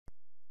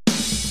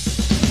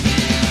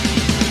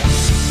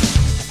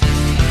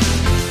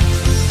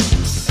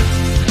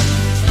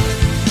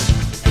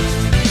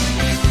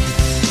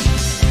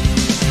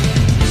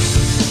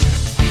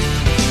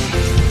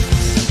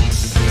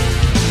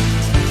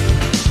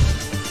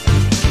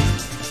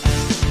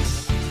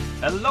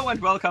and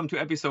welcome to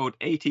episode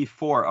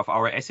 84 of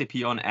our SAP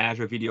on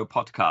Azure video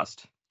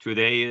podcast.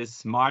 Today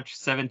is March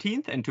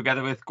 17th, and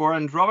together with Goran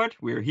and Robert,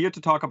 we're here to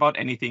talk about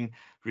anything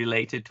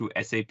related to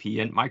SAP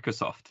and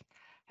Microsoft.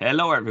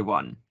 Hello,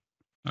 everyone.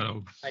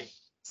 Hello. Hi.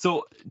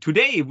 So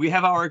today we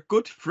have our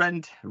good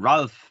friend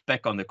Ralf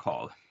back on the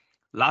call.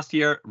 Last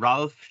year,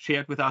 Ralf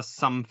shared with us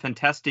some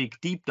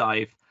fantastic deep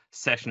dive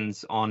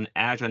sessions on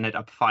Azure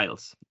NetApp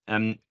Files.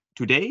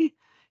 Today,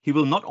 he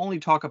will not only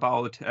talk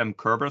about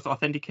Kerberos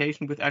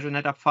authentication with Azure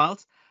NetApp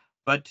Files,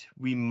 but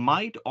we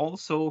might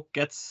also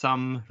get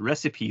some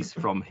recipes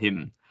from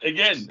him.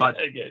 Again.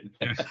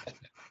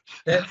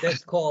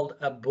 That's called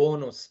a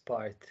bonus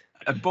part.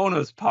 A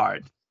bonus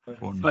part.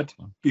 But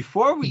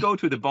before we go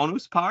to the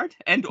bonus part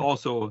and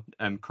also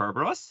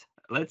Kerberos,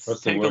 let's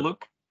take a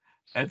look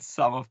at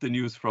some of the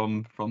news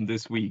from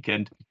this week.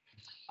 And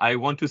I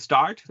want to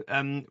start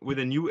with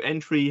a new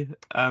entry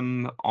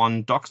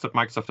on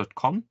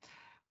docs.microsoft.com,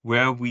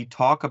 where we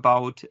talk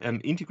about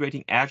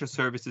integrating Azure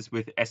services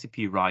with SAP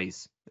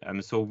RISE.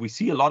 So we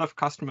see a lot of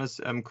customers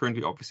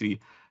currently obviously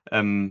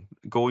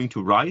going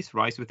to RISE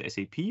with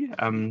SAP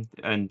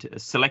and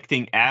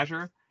selecting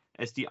Azure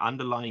as the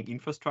underlying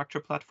infrastructure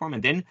platform.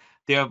 And then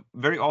there are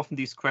very often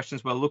these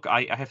questions, well, look,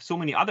 I have so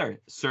many other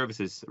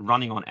services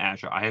running on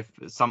Azure. I have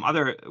some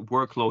other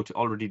workload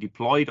already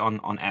deployed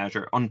on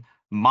Azure, on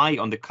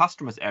the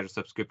customer's Azure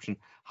subscription.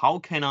 How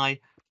can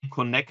I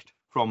connect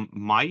from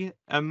my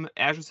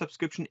Azure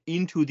subscription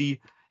into the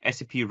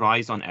SAP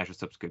RISE on Azure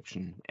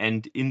subscription?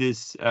 And in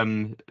this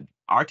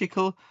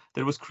article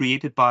that was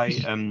created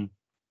by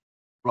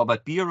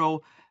Robert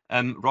Bureau,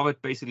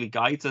 Robert basically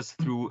guides us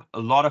through a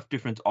lot of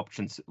different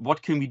options.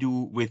 What can we do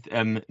with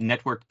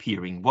network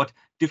peering? What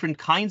different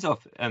kinds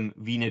of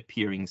VNet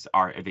peerings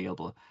are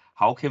available?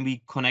 How can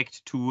we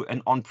connect to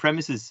an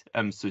on-premises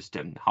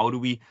system? How do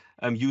we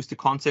use the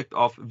concept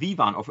of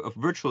vWAN, of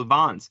virtual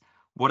WANs?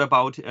 What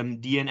about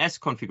DNS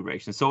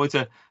configuration? So it's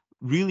a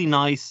really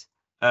nice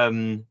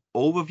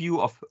overview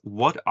of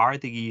what are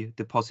the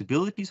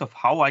possibilities of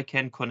how I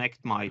can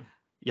connect my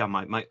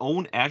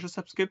own Azure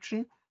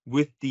subscription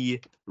with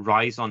the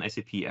RISE on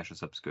SAP Azure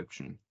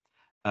subscription.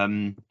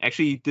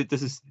 Actually,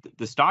 this is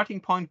the starting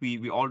point.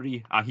 We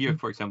already are here,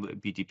 for example, at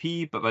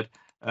BTP, but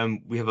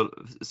we have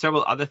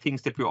several other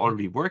things that we're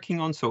already working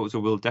on. So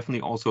we'll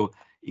definitely also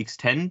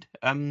extend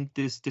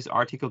this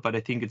article. But I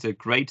think it's a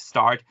great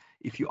start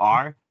if you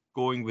are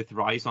going with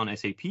RISE on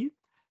SAP,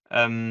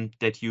 or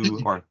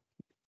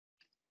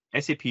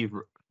SAP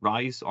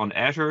RISE on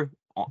Azure,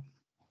 how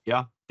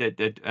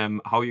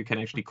you can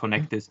actually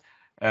connect this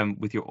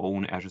with your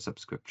own Azure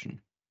subscription.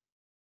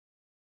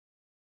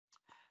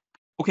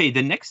 Okay,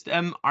 the next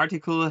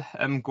article,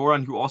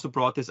 Goran, you also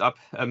brought this up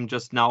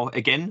just now,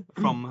 again,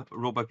 from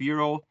Robert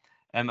Bureau,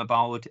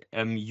 about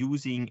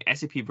using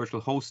SAP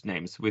Virtual Host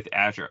names with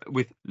Azure,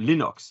 with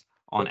Linux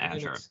on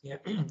Azure.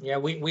 Yeah,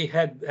 we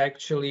had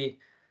actually,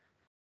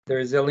 there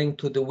is a link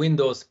to the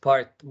Windows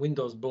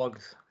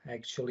blog,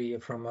 actually,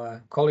 from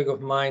a colleague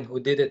of mine who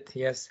did it.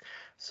 Yes,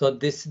 so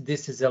this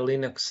is a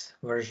Linux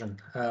version.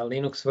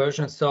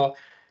 So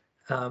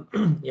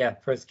yeah,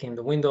 first came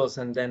the Windows,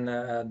 and then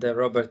the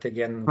Robert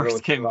again.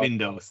 First came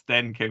Windows,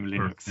 then came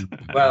Linux.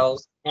 Well,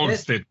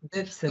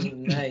 that's a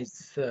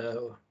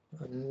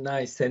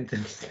nice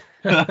sentence.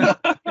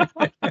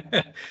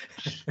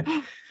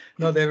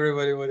 Not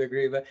everybody would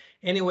agree, but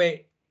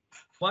anyway,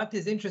 what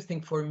is interesting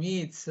for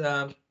me, it's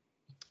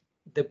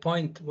the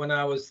point when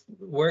I was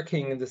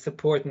working in the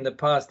support in the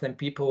past and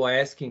people were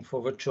asking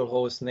for virtual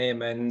host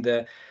name.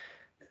 And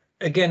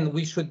again,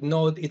 we should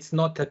note it's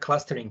not a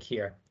clustering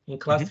here. In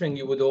clustering,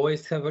 you would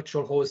always have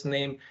virtual host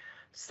name.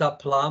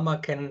 SAP Llama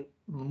can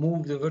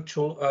move the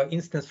virtual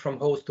instance from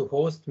host to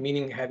host,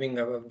 meaning having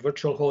a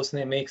virtual host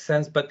name makes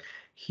sense. But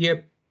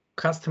here,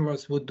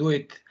 customers would do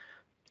it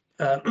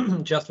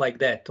just like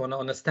that on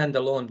a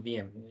standalone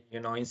VM,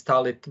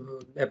 install it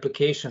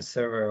application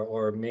server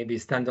or maybe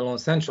standalone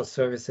central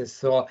services.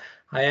 So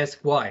I asked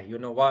why,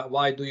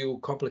 why do you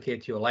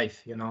complicate your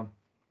life,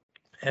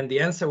 And the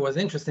answer was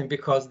interesting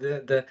because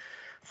the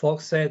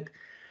folks said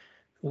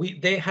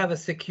they have a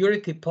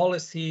security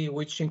policy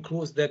which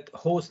includes that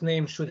host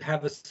name should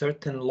have a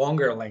certain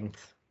longer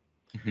length.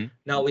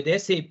 Now with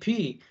SAP,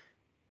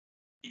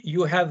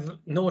 you have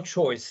no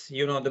choice.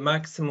 The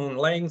maximum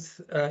length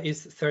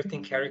is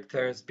 13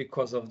 characters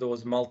because of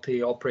those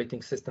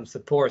multi-operating system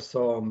support.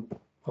 So,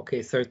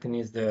 okay, 13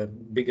 is the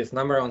biggest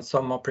number on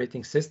some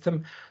operating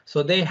system.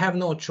 So they have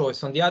no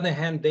choice. On the other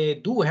hand, they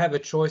do have a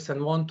choice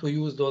and want to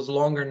use those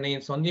longer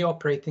names on the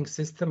operating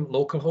system,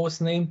 local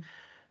host name,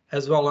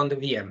 as well on the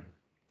VM.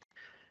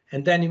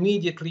 And then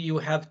immediately you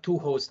have two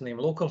host name,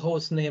 local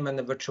host name and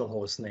a virtual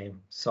host name.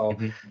 So,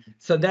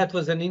 so that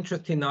was an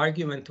interesting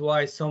argument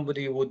why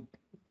somebody would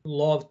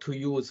love to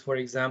use, for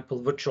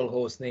example, virtual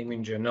host name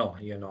in general,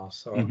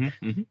 So,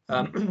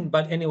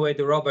 but anyway,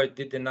 the Robert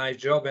did a nice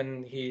job,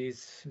 and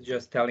he's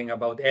just telling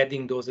about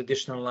adding those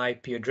additional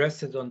IP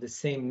addresses on the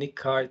same NIC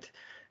card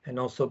and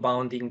also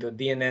bounding the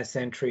DNS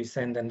entries,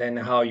 and then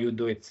how you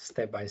do it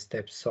step by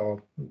step.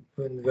 So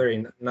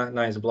very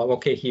nice blog.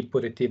 Okay, he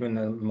put it even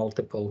in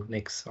multiple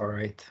nicks. All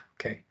right.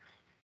 Okay.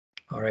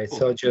 All right. Cool.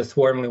 So just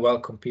warmly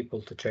welcome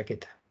people to check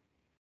it.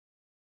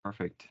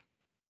 Perfect.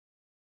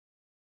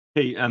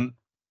 Hey,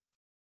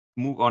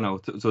 move on now.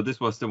 So this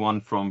was the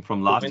one from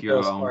last year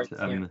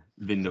around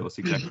Windows,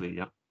 exactly.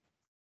 Yeah.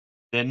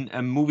 Then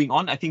moving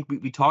on, I think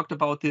we talked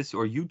about this,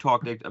 or you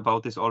talked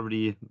about this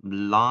already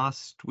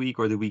last week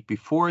or the week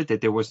before,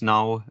 that there was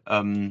now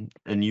a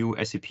new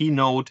SAP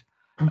node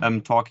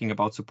talking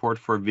about support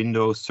for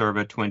Windows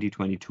Server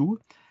 2022.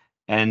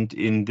 And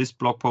in this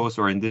blog post,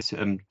 or in this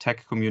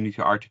tech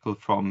community article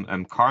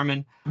from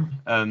Cameron,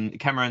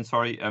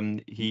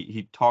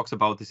 he talks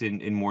about this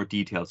in more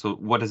detail. So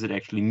what does it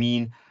actually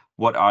mean?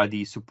 What are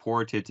the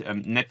supported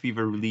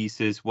NetWeaver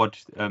releases?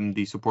 What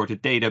the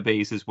supported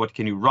databases? What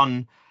can you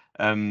run?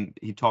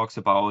 He talks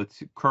about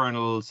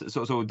kernels.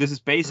 So this is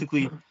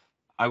basically,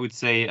 I would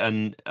say,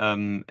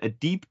 a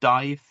deep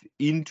dive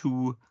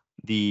into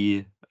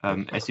the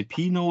SAP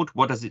node.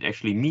 What does it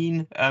actually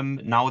mean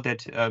now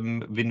that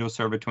Windows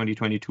Server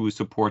 2022 is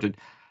supported?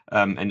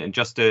 And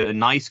just a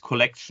nice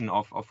collection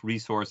of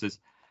resources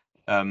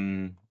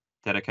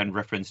that I can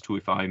reference to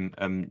if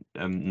I'm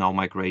now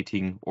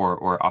migrating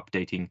or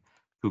updating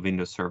to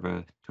Windows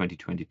Server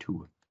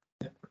 2022.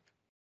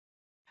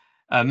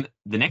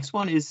 The next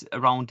one is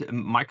around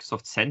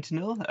Microsoft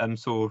Sentinel.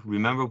 So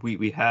remember,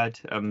 we had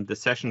the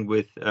session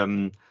with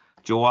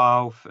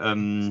Joao,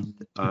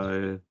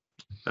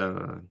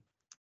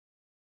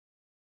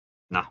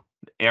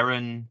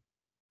 Aaron,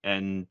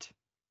 and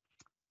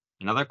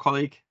another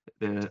colleague.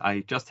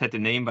 I just had the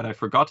name, but I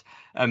forgot.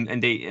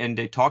 And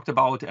they talked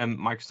about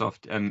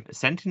Microsoft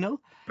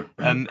Sentinel.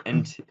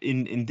 And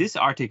in this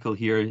article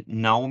here,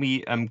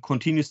 Naomi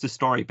continues the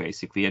story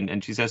basically,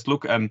 and she says,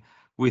 look,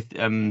 with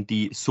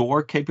the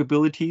SOAR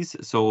capabilities,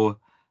 so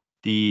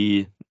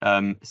the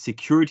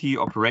security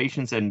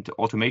operations and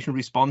automation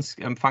response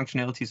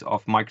functionalities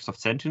of Microsoft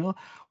Sentinel,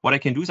 what I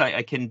can do is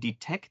I can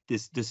detect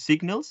the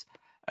signals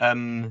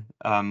on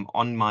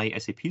my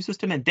SAP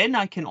system, and then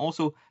I can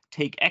also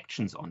take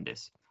actions on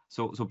this.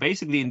 So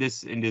basically in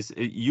this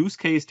use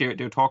case,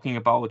 they're talking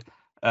about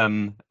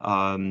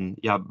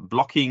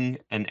blocking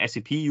an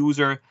SAP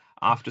user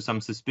after some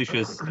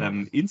suspicious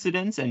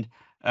incidents, and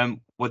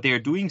what they are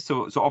doing.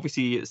 So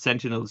obviously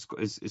Sentinel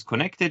is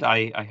connected.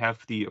 I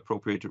have the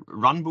appropriate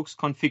runbooks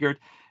configured,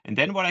 and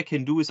then what I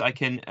can do is I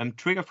can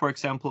trigger, for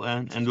example,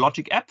 a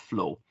logic app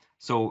flow.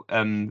 So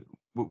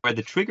where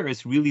the trigger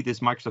is really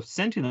this Microsoft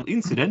Sentinel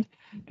incident,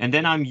 and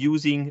then I'm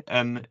using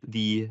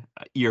the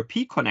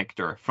ERP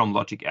connector from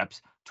Logic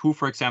Apps to,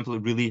 for example,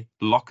 really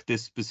lock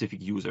this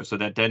specific user, so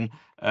that then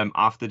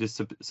after the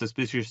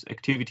suspicious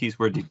activities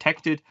were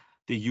detected,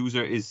 the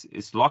user is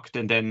locked,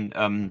 and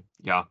then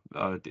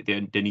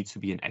there needs to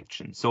be an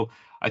action. So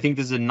I think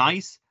there's a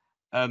nice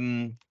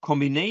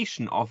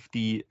combination of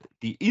the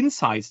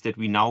insights that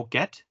we now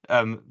get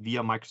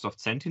via Microsoft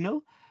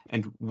Sentinel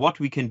and what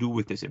we can do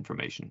with this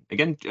information.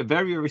 Again, a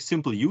very, very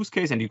simple use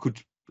case, and you could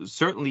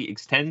certainly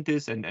extend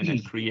this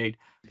and create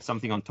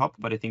something on top,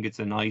 but I think it's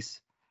a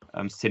nice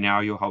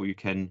scenario how you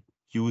can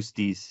use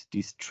these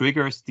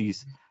triggers,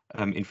 these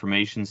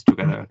informations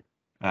together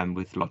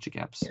with Logic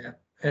Apps. Yeah.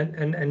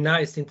 And a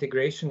nice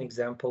integration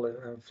example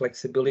and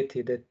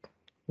flexibility that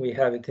we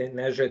have it in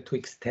Azure to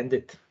extend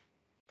it.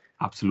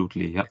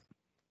 Absolutely, yeah.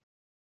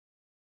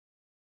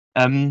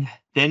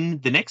 Then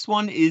the next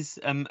one is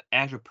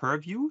Azure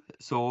Purview.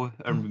 So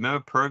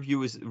remember,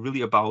 Purview is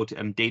really about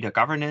data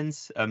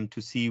governance,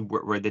 to see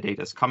where the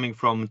data is coming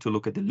from, to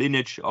look at the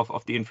lineage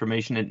of the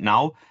information. And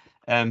now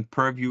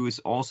Purview is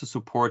also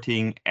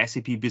supporting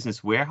SAP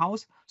Business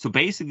Warehouse. So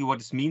basically what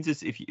this means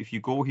is if you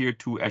go here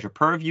to Azure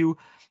Purview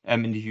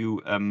and if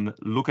you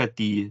look at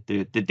the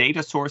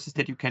data sources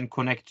that you can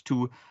connect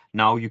to,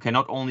 now you can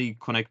not only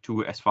connect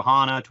to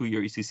S/4HANA, to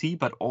your ECC,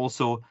 but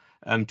also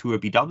to a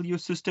BW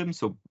system.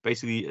 So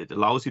basically it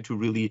allows you to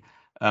really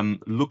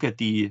look at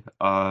the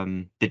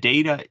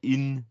data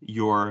in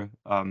your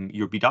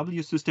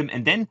BW system,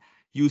 and then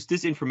use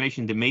this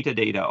information, the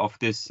metadata of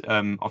this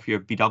of your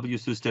BW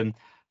system,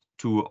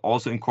 to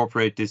also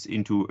incorporate this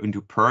into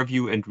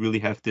Purview and really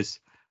have this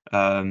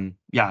and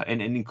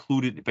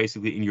include it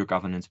basically in your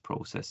governance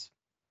process.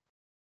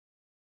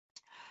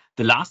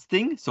 The last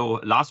thing,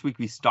 so last week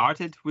we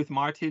started with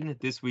Martin.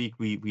 This week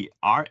we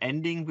are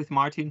ending with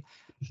Martin.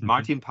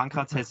 Martin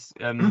Pankraz has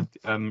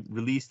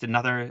released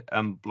another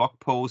blog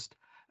post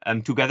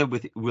together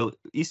with Will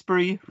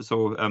Eastbury.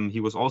 So he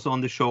was also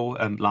on the show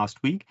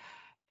last week.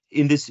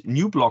 In this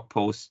new blog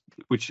post,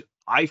 which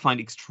I find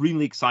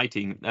extremely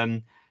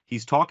exciting,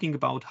 he's talking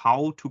about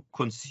how to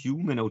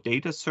consume an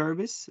OData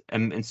service,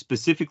 and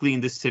specifically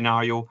in this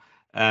scenario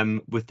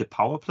with the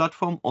Power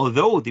Platform,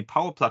 although the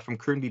Power Platform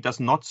currently does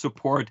not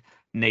support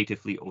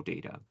natively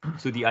OData.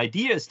 So the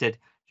idea is that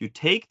you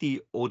take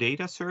the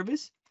OData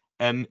service,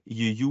 you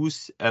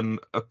use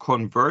a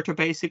converter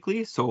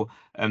basically. So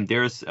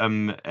there's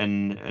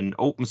an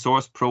open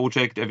source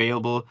project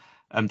available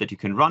that you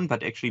can run,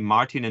 but actually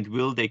Martin and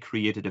Will, they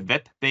created a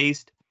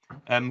web-based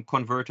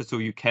converter, so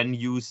you can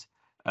use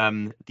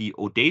the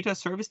OData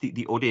service,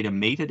 the OData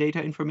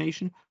metadata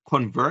information,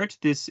 convert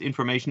this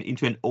information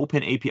into an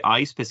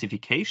OpenAPI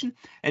specification.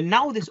 And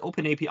now this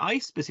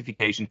OpenAPI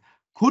specification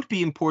could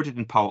be imported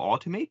in Power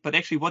Automate, but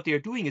actually what they're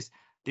doing is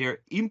they're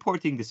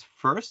importing this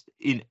first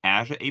in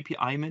Azure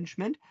API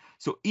Management.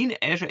 So in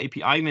Azure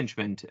API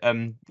Management,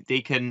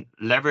 they can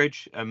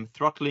leverage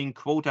throttling,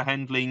 quota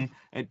handling,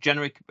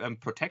 generic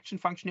protection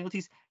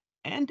functionalities.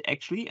 And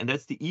actually, and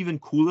that's the even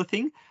cooler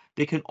thing,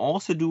 they can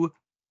also do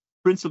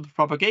principal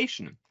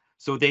propagation.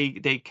 So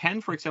they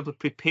can, for example,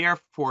 prepare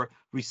for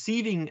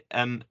receiving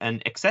an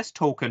access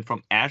token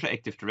from Azure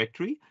Active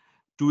Directory,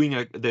 doing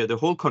the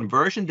whole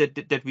conversion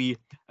that we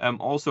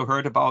also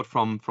heard about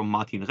from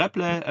Martin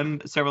Repple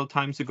several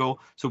times ago.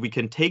 So we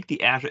can take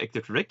the Azure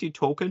Active Directory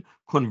token,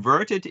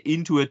 convert it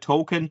into a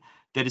token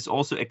that is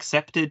also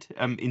accepted,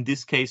 in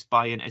this case,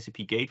 by an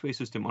SAP gateway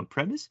system on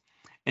premise.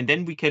 And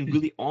then we can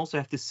really also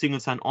have this single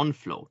sign-on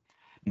flow.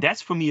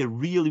 That's for me a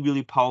really,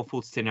 really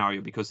powerful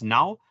scenario, because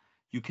now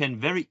you can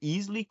very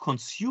easily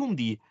consume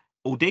the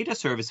OData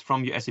service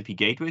from your SAP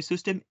gateway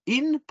system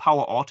in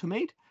Power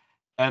Automate,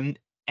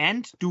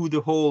 and do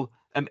the whole,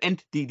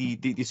 and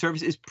the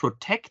service is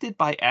protected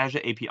by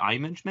Azure API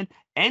Management,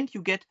 and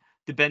you get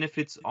the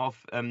benefits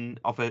of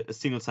a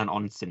single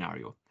sign-on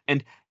scenario.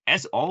 And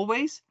as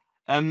always,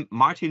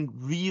 Martin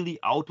really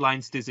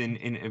outlines this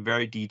in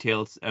very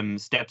detailed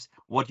steps,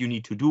 what you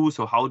need to do.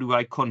 So how do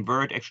I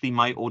convert actually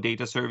my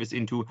OData service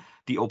into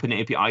the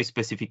OpenAPI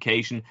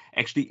specification?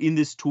 Actually, in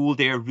this tool,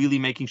 they are really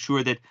making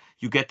sure that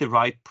you get the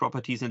right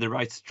properties and the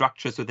right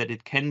structure so that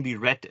it can be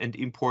read and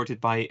imported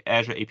by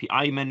Azure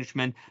API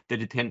Management,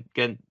 that it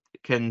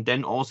can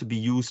then also be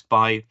used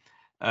by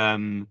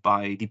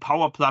the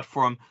Power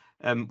Platform.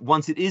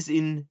 Once it is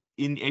in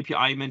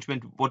API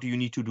Management, what do you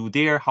need to do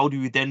there? How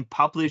do you then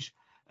publish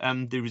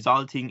the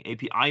resulting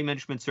API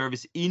management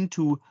service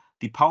into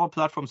the Power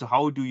Platform? So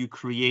how do you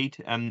create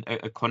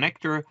a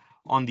connector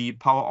on the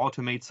Power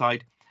Automate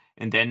side?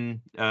 And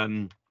then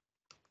in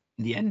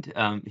the end,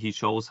 he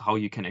shows how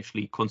you can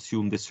actually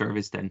consume the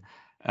service then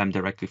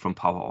directly from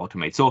Power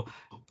Automate. So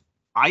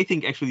I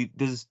think actually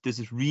this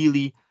is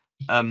really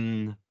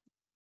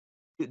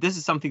this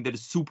is something that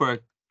is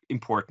super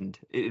important.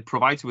 It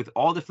provides with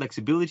all the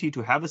flexibility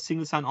to have a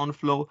single sign-on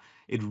flow.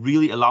 It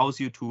really allows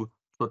you to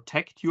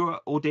protect your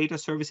OData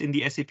service in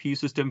the SAP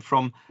system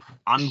from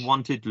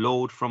unwanted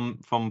load, from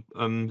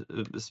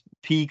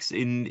peaks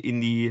in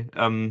the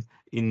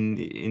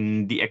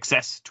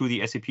access to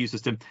the SAP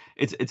system.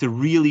 It's a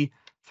really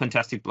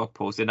fantastic blog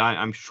post, and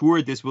I'm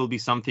sure this will be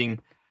something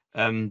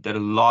that a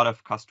lot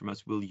of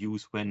customers will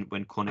use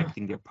when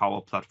connecting their Power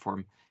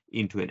Platform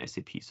into an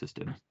SAP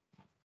system.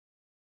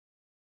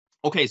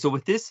 Okay, so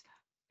with this,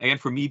 again,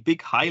 for me,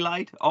 big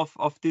highlight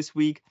of this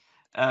week.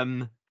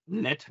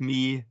 Let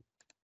me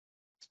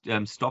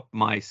stop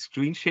my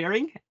screen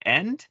sharing,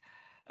 and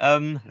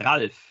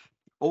Ralf,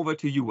 over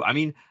to you. I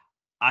mean,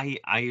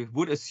 I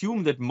would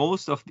assume that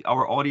most of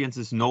our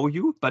audiences know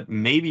you, but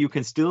maybe you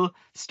can still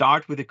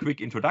start with a quick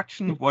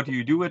introduction. What do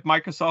you do at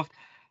Microsoft?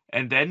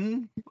 And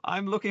then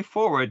I'm looking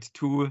forward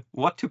to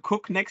what to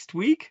cook next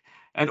week,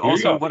 and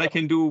also what I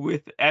can do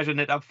with Azure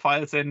NetApp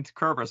Files and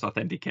Kerberos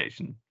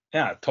authentication.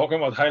 Yeah, talking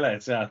about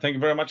highlights. Yeah, thank you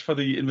very much for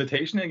the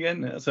invitation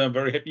again. So I'm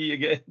very happy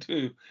again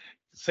to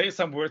say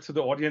some words to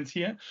the audience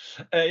here.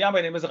 Yeah,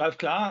 my name is Ralf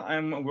Klahr.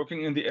 I'm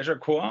working in the Azure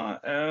core,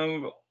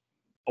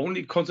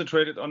 only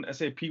concentrated on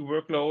SAP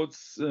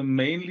workloads,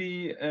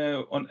 mainly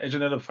on Azure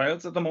NetApp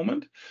Files at the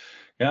moment.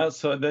 Yeah,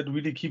 so that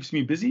really keeps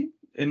me busy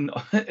in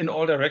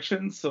all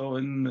directions. So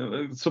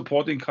in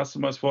supporting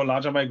customers for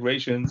larger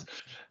migrations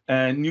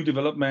and new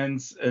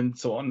developments and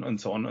so on and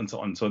so on and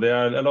so on. So there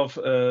are a lot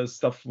of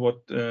stuff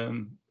what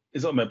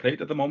is on my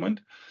plate at the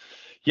moment.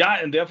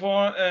 Yeah, and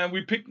therefore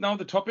we picked now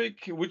the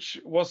topic which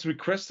was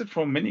requested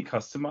from many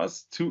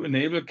customers to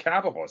enable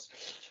Kerberos.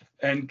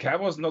 And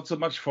Kerberos not so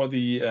much for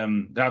the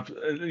at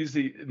least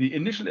the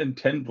initial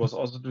intent was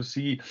also to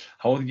see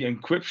how the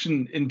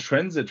encryption in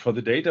transit for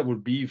the data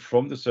would be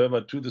from the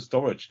server to the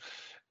storage.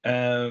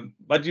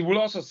 But you will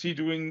also see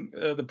during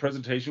the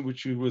presentation,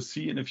 which you will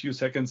see in a few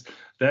seconds,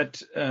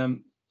 that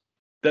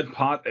that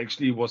part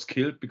actually was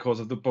killed because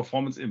of the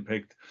performance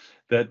impact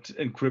that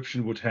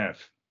encryption would have.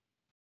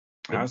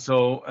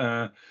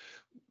 So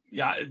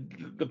yeah,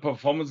 the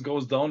performance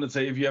goes down. Let's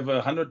say if you have a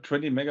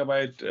 120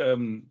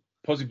 megabyte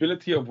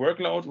possibility of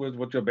workload with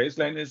what your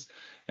baseline is,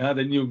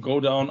 then you go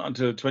down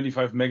until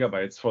 25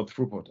 megabytes for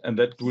throughput, and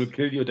that will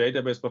kill your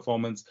database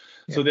performance.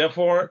 Yeah. So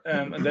therefore,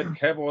 and that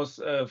Kerberos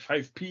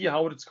 5P,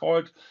 how it's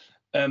called,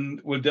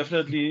 will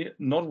definitely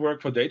not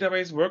work for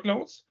database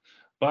workloads.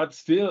 But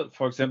still,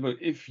 for example,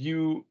 if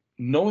you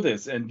know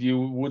this and you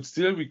would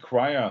still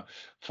require,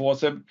 for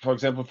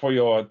example, for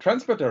your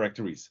transport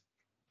directories,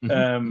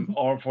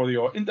 or for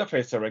your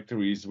interface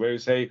directories, where you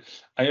say,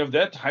 I have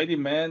that high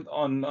demand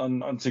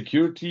on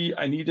security,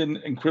 I need an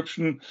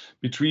encryption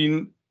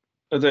between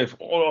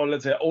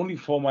let's say only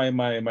for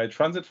my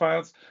transit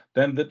files,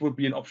 then that would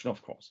be an option,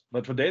 of course.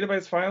 But for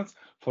database files,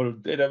 for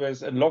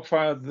database and log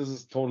files, this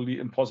is totally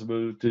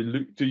impossible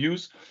to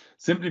use,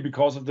 simply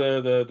because of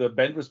the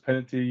bandwidth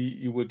penalty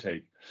you would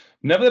take.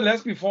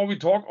 Nevertheless, before we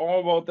talk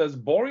all about this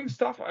boring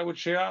stuff, I would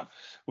share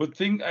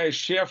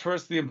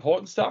first the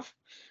important stuff,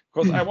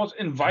 because I was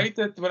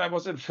invited when I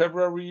was in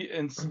February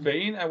in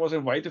Spain. I was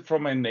invited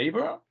from my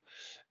neighbor,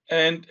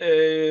 and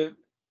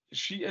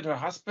she and her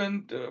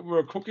husband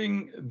were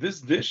cooking this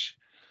dish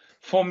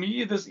for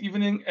me this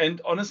evening,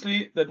 and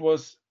honestly, that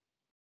was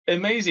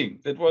amazing.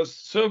 That was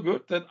so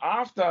good that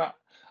after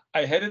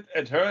I had it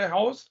at her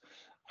house,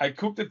 I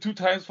cooked it 2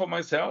 times for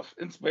myself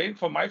in Spain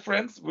for my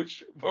friends,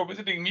 which were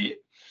visiting me,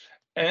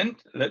 and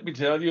let me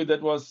tell you,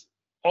 that was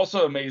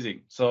also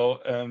amazing. So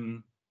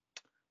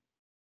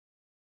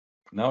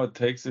now it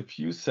takes a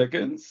few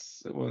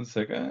seconds. 1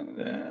 second.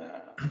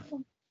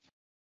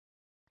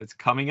 It's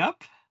coming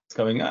up. It's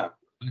coming up.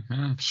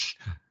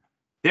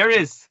 There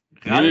is.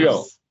 Here we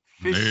go.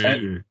 Fish.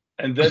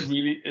 And that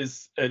really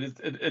is,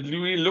 it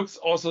really looks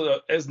also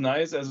as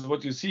nice as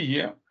what you see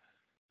here.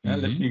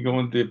 Let me go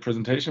in the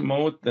presentation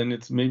mode, then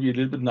it's maybe a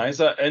little bit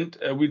nicer. And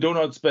we do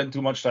not spend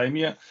too much time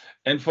here.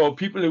 And for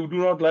people who do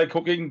not like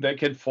cooking, they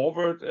can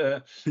forward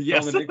the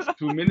next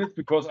 2 minutes,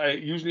 because I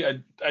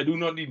do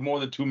not need more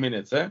than 2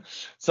 minutes.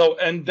 So,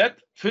 and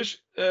that fish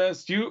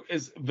stew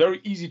is very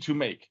easy to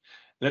make.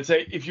 Let's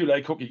say if you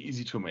like cooking,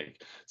 easy to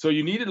make. So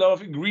you need a lot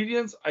of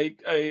ingredients. I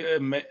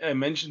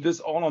mentioned this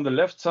all on the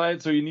left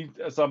side. So you need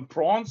some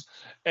prawns,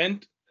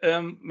 and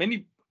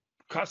many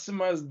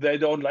customers, they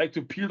don't like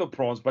to peel the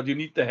prawns, but you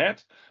need the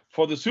head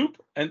for the soup,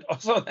 and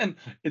also then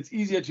it's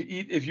easier to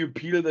eat if you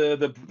peel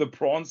the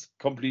prawns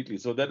completely.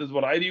 So that is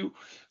what I do.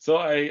 So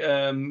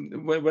I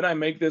when I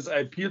make this,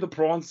 I peel the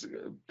prawns,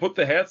 put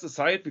the heads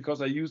aside,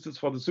 because I use this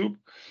for the soup.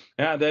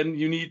 Then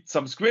you need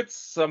some squids,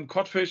 some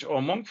codfish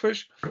or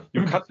monkfish.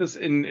 You cut this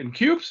in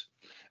cubes,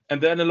 and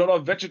then a lot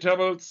of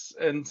vegetables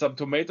and some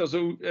tomato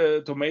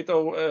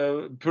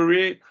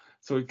puree.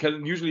 So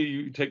usually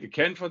you take a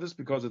can for this,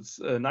 because it's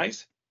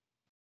nice.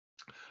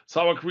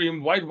 Sour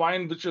cream, white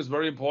wine, which is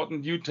very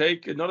important. You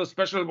take not a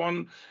special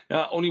one,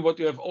 only what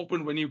you have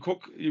opened when you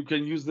cook. You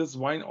can use this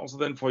wine also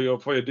then for your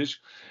dish.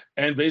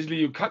 And basically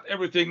you cut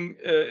everything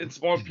in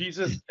small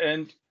pieces.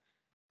 And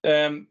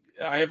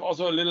I have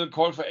also a little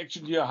call for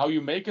action here, how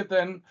you make it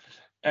then.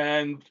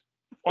 And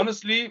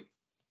honestly,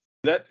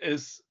 that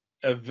is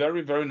a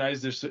very, very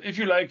nice dish. So if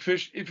you like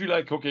fish, if you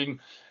like cooking,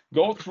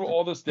 go through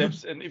all the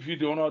steps. And if you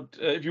do not,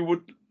 if you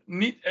would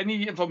need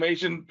any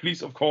information,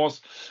 please, of course,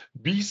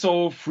 be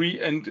so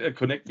free and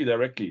connect me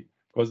directly,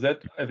 because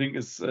that, I think,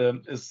 is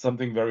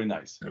something very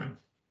nice.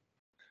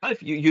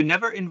 Ralf, you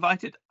never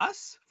invited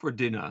us for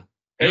dinner.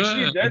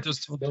 Actually,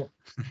 that's to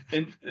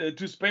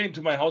Spain,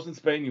 to my house in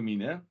Spain, you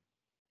mean, yeah?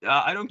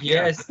 I don't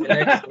care. Yes.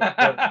 Let's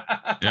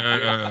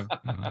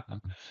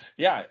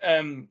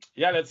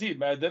see.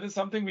 That is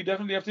something we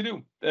definitely have to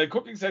do. A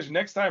cooking session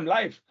next time,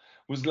 live,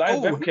 with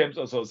live webcams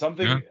or so,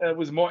 something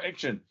with more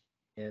action.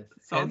 Yes,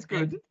 sounds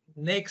good.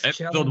 Next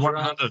Episode challenge,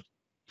 100.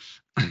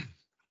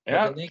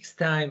 The next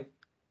time,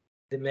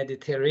 the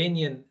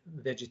Mediterranean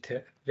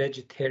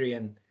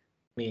vegetarian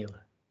meal.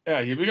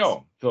 Yeah, here we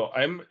go. So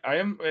I am.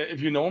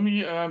 If you know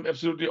me, I'm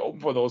absolutely open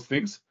for those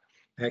things.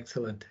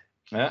 Excellent.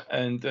 Yeah,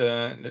 and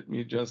let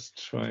me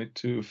just try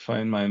to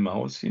find my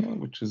mouse here,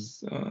 which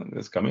is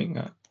that's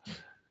coming.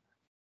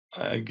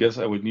 I guess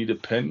I would need a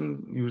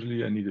pen.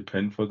 Usually, I need a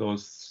pen for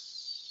those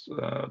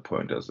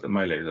pointers and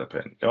my laser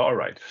pen. All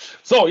right.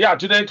 So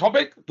today's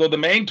topic, the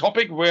main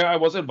topic where I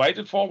was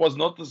invited for was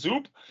not the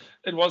soup.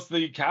 It was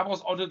the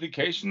Kerberos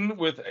authentication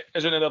with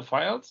Azure NetApp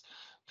Files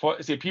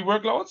for SAP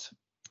workloads.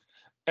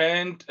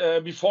 And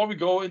before we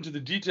go into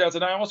the details,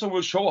 and I also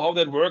will show how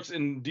that works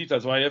in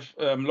detail. So I have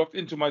logged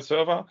into my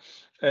server,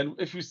 and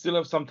if we still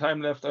have some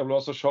time left, I will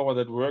also show how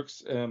that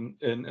works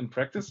in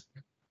practice.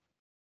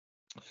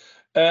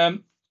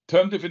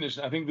 Term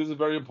definition. I think this is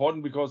very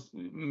important, because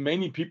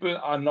many people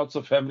are not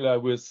so familiar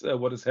with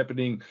what is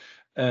happening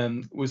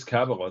with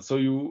Kerberos. So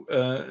you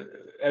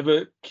have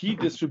a key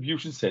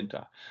distribution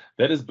center.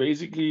 That is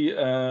basically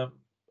a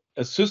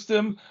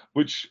system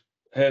which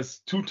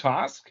has 2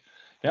 tasks.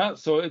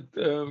 So it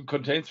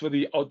contains for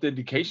the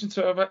authentication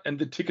server and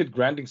the ticket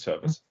granting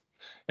service.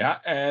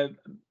 And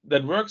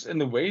that works in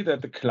the way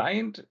that the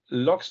client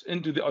logs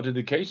into the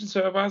authentication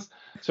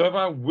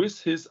server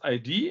with his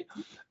ID.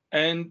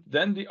 And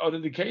then the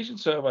authentication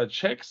server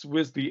checks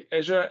with the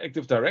Azure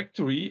Active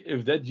Directory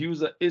if that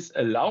user is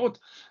allowed,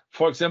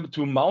 for example,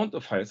 to mount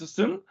a file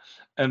system.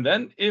 And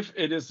then if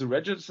it is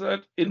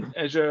registered in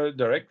Azure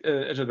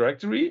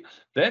Directory,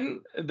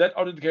 then that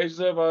authentication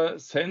server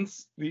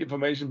sends the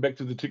information back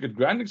to the ticket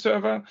granting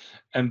server.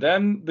 And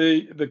then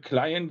the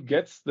client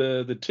gets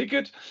the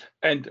ticket.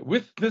 And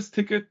with this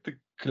ticket, the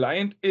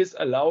client is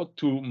allowed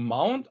to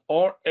mount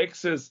or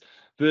access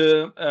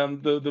the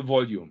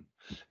volume.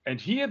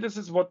 And here, this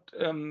is what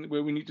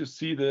where we need to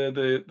see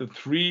the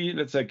 3,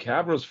 let's say,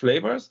 Kerberos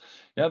flavors.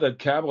 That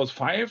Kerberos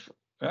 5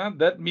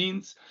 That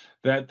means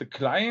that the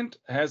client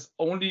has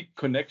only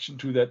connection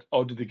to that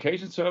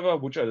authentication server,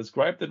 which I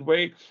described that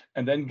way,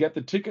 and then get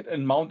the ticket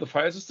and mount the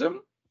file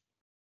system.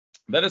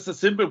 That is a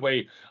simple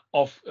way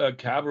of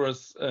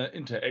Kerberos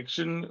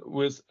interaction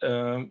with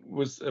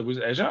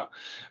Azure.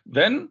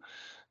 Then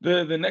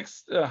the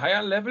next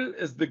higher level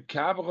is the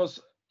Kerberos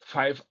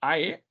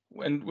 5i,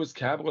 and with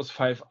Kerberos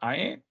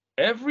 5i,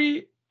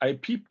 every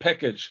IP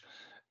package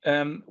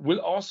will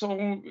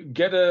also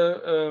get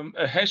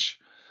a hash,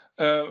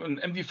 an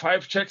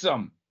MD5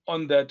 checksum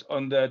on that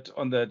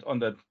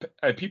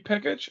IP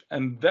package,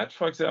 and that,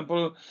 for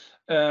example,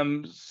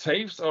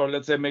 saves, or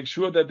let's say makes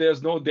sure that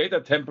there's no data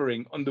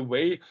tampering on the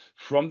way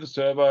from the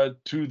server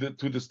to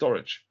the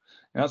storage.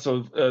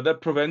 So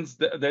that prevents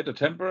the data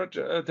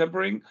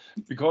tampering,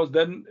 because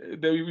then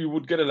we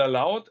would get it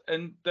allowed,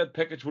 and that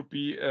package would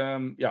be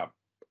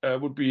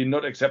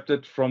not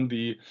accepted from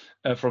the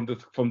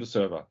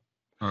server.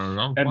 And And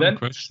one then,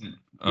 question.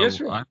 Yes,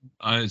 sure.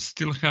 I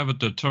still have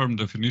the term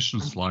definition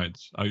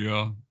slides. Are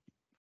you?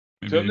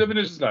 Term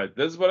definition slide.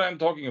 This is what I'm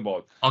talking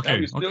about. Okay.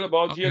 We're still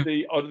about here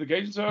the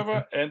authentication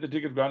server and the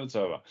ticket granted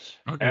server.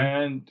 Okay.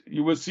 And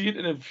you will see it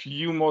in a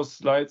few more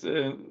slides,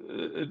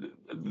 the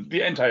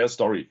entire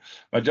story.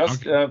 But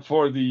just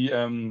for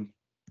the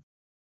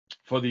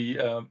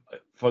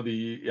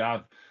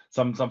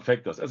some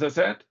factors. As I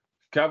said,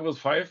 Kerberos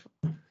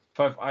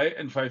 5i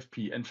and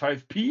 5p. And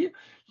 5p,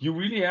 you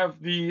really have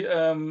the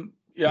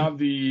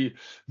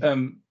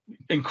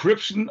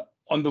encryption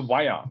on the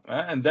wire,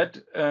 and that,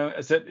 as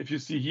I said, if you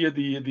see here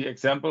the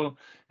example,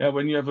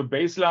 when you have a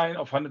baseline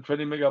of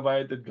 120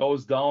 megabytes, it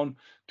goes down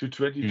to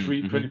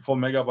 23, 24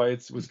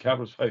 megabytes with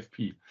Kerberos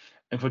 5p.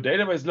 And for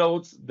database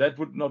loads, that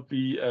would not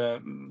be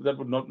that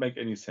would not make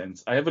any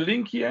sense. I have a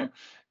link here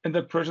in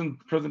the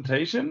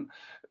presentation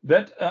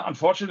that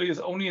unfortunately is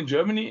only in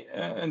Germany,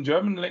 in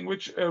German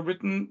language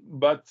written.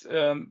 But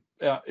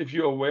if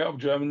you're aware of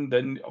German,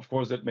 then of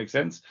course that makes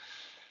sense.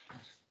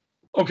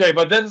 Okay,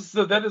 but that is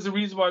the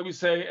reason why we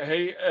say,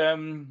 hey,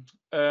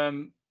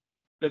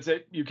 let's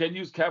say you can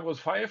use Kerberos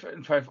 5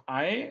 and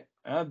 5i.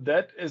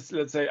 That is,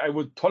 let's say, I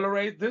would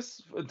tolerate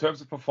this in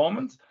terms of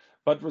performance,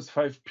 but with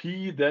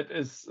 5p, that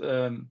is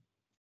too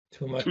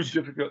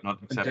difficult,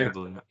 not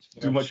acceptable,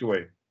 too much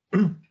away.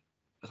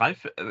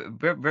 Ralf,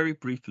 very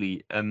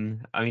briefly, I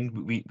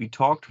mean, we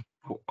talked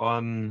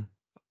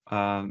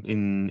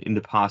in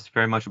the past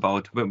very much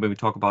about when we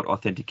talk about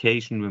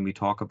authentication, when we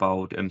talk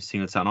about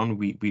single sign-on,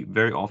 we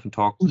very often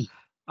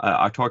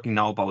are talking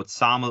now about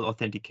SAML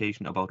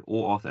authentication, about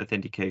OAuth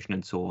authentication,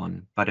 and so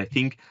on. But I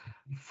think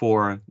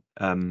for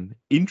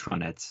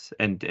intranets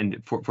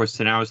and for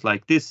scenarios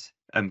like this,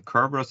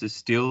 Kerberos is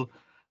still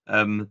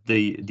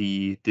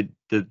the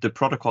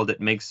protocol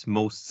that makes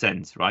most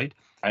sense, right?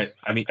 I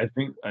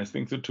think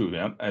so too.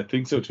 Yeah, I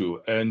think so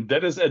too, and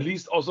that is at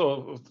least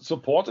also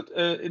supported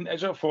in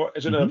Azure for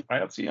Azure NetApp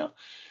Files here,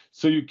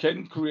 so you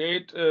can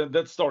create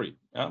that story.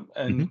 Yeah,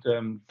 and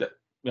I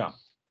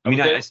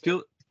mean, I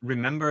still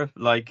remember,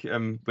 like,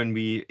 when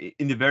we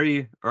in the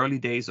very early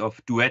days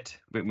of Duet,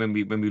 when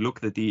we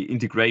looked at the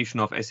integration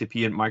of SAP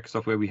and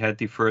Microsoft, where we had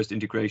the first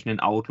integration in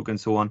Outlook and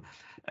so on.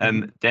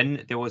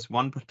 Then there was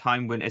one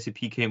time when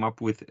SAP came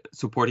up with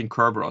supporting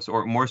Kerberos,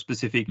 or more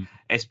specific,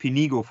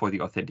 SPNigo for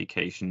the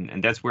authentication,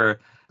 and that's where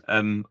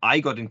I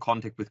got in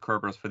contact with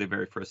Kerberos for the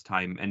very first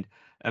time, and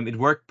it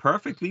worked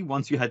perfectly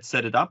once you had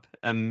set it up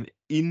in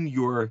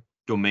your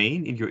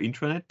domain, in your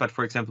intranet. But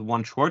for example,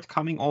 one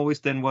shortcoming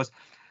always then was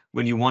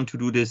when you want to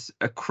do this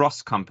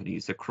across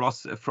companies,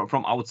 across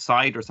from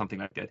outside or something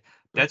like that.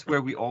 That's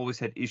where we always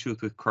had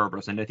issues with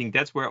Kerberos. And I think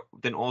that's where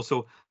then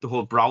also the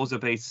whole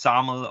browser-based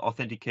SAML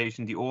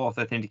authentication, the OAuth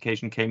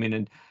authentication came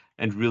in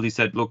and really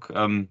said, look,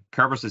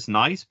 Kerberos is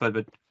nice,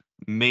 but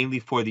mainly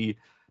for the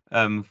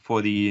in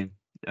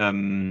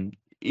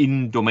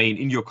domain,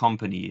 in your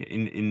company,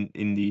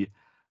 in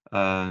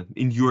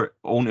your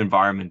own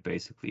environment,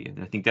 basically.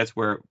 And I think that's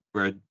where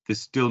this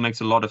still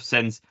makes a lot of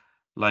sense,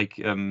 like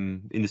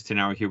in the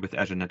scenario here with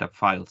Azure NetApp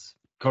Files.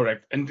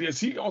 Correct. And you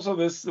see also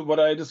this, what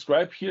I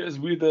describe here is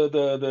really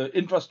the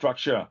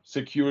infrastructure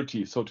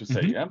security, so to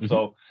say.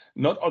 So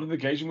not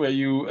authentication where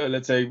you,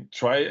 let's say,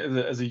 try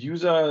as a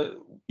user,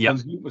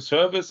 consume a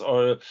service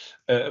or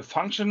a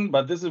function,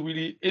 but this is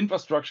really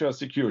infrastructure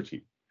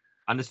security.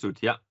 Understood.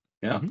 Yeah.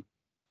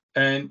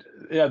 And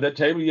that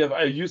table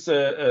I use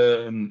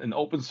an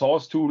open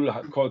source tool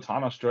called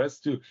HANA Stress.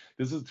 This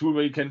is a tool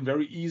where you can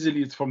very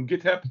easily, it's from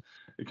GitHub.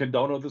 You can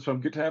download this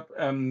from GitHub.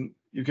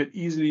 You can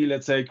easily,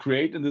 let's say,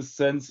 create in this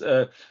sense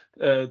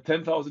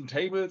 10,000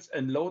 tables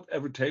and load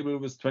every table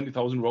with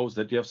 20,000 rows,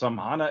 that you have some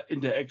HANA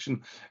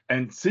interaction.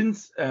 And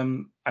since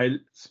I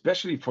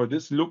especially for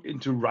this look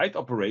into write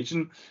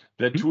operation,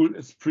 that tool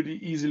is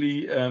pretty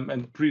easily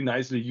and pretty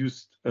nicely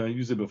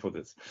usable for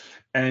this.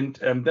 And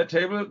that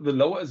table, the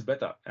lower is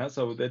better.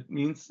 So that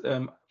means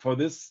for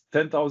this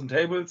 10,000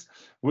 tables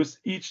with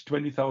each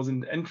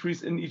 20,000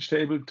 entries in each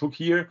table took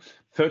here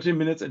 30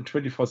 minutes and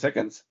 24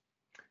 seconds.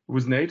 It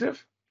was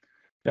native.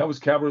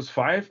 With Kerberos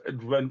 5,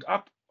 it went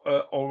up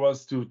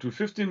almost to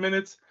 15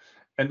 minutes.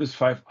 and with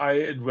 5i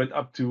it went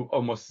up to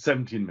almost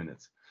 17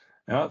 minutes.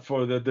 Yeah,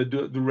 for the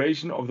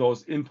duration of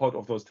those import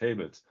of those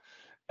tables,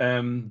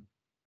 and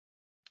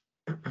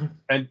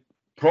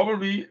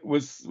probably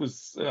with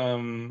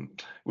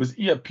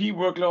ERP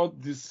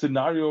workload, this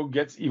scenario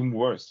gets even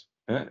worse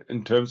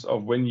in terms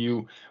of when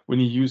you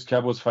use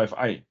Kerberos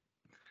 5i.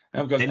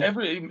 Because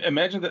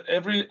imagine that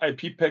every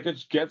IP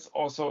package gets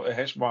also a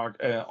hash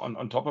mark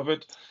on top of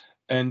it,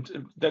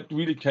 and that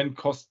really can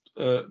cost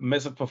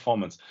massive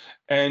performance.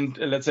 And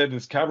let's say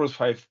this Kerberos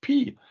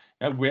 5p,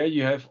 where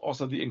you have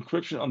also the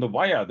encryption on the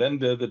wire, then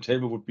the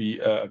table would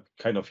be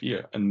kind of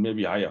here and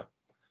maybe higher.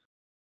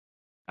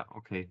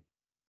 Okay.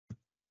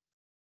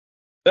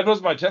 That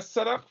was my test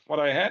setup, what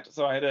I had.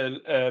 So I had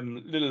a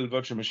little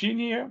virtual machine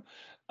here.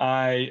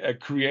 I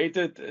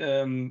created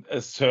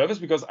a service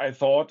because I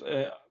thought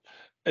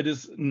it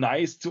is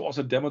nice to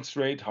also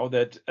demonstrate how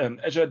that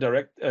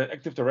Azure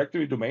Active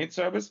Directory domain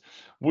service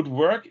would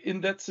work in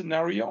that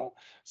scenario.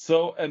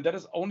 So, and that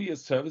is only a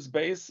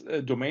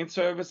service-based domain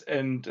service,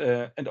 and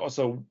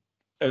also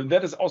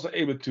that is also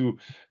able to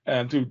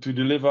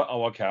deliver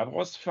our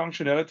Kerberos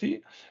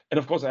functionality. And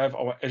of course, I have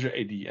our Azure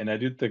AD, and I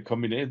did the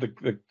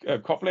combination, the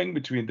coupling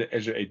between the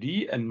Azure AD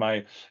and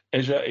my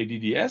Azure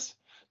ADDS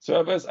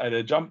service. I had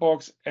a jump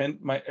box and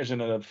my Azure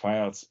NetApp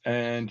Files.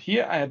 And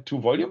here I had two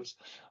volumes.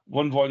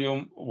 One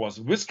volume was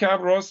with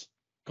Kerberos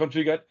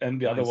configured,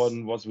 and the other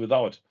one was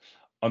without,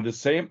 on the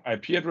same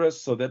IP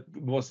address. So that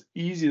was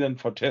easy then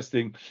for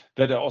testing,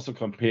 that I also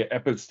compare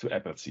apples to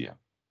apples here.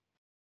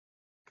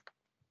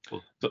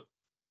 Cool. So,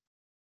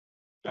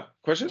 yeah,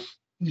 question?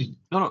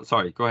 No,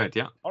 sorry, go ahead.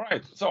 Yeah. All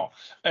right. So,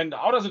 and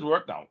how does it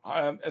work now?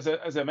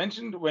 As I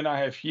mentioned, when I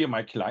have here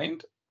my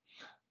client,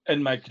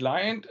 and my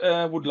client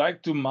would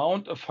like to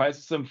mount a file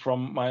system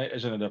from my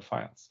Azure NetApp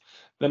Files,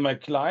 then my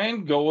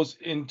client goes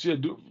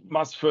into,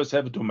 must first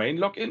have a domain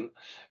login,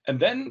 and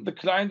then the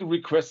client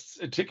requests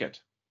a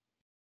ticket.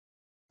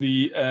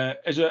 The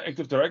Azure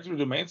Active Directory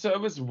domain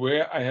service,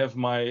 where I have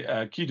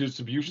my key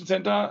distribution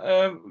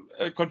center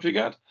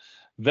configured,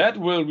 that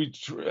will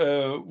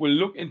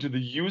look into the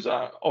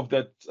user of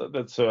that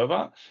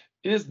server.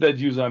 Is that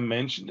user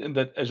mentioned in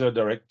that Azure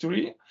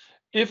directory?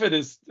 If it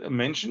is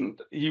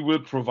mentioned, he will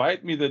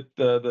provide me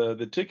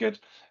the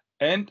ticket,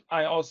 and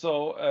I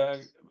also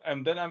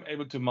and then I'm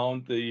able to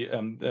mount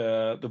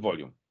the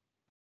volume.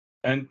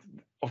 And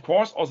of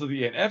course, also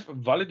the ANF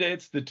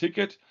validates the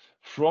ticket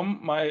from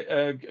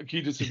my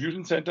key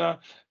distribution center.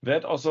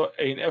 That also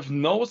ANF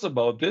knows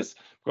about this,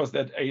 because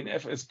that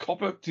ANF is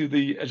coupled to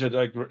the Azure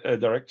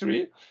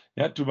directory,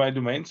 to my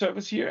domain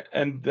service here,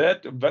 and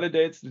that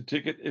validates the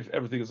ticket if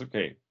everything is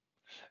okay.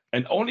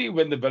 And only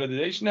when the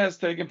validation has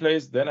taken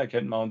place, then I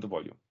can mount the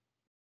volume.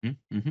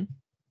 Mm-hmm.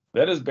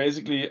 That is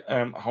basically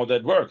how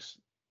that works.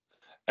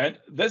 And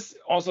this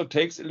also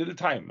takes a little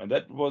time, and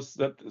that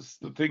is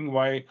the thing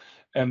why,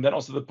 and then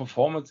also the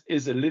performance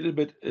is a little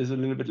bit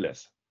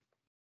less.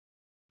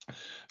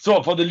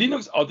 So for the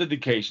Linux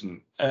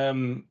authentication,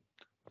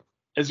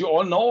 as you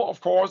all know,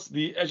 of course,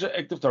 the Azure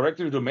Active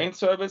Directory domain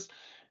service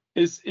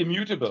is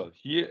immutable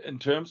here in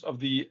terms of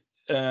the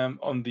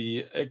on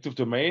the active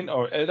domain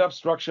or LDAP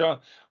structure,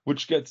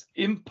 which gets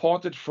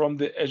imported from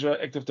the Azure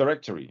Active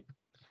Directory.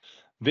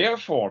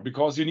 Therefore,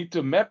 because you need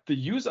to map the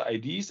user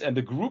IDs and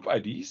the group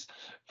IDs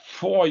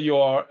for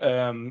your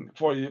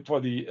for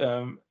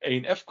the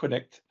ANF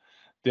Connect,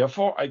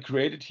 therefore I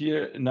created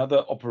here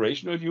another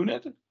operational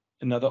unit,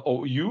 another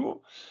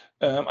OU.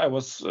 I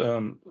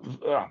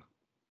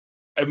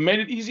made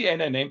it easy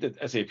and I named it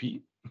SAP.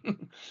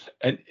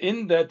 And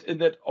in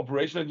that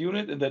operational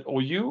unit, in that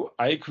OU,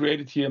 I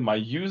created here my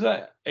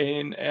user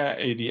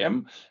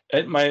ADM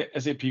and my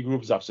SAP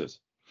group subsys.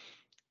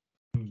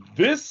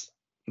 This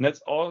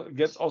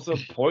gets also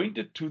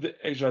pointed to the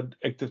Azure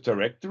Active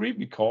Directory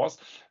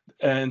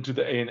and to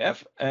the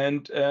ANF,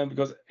 and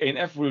because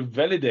ANF will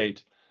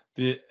validate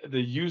the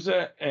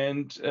user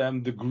and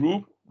the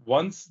group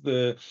once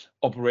the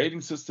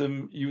operating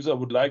system user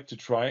would like to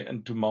try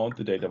and to mount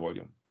the data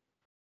volume.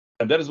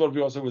 And that is what we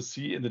also will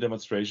see in the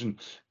demonstration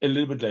a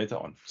little bit later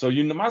on. So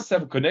you must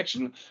have a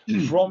connection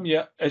from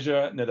your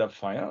Azure NetApp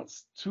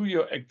Files to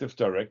your Active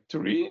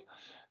Directory,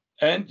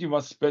 and you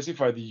must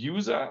specify the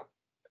user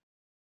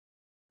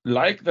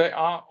like they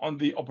are on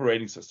the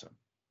operating system.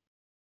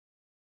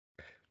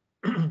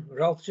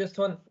 Ralf, just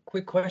one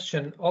quick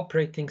question.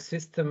 Operating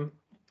system,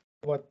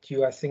 what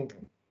you, I think,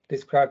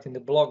 described in the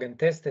blog and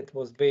tested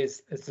was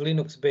it's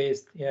Linux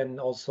based, and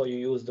also you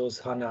use those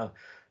HANA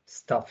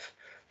stuff.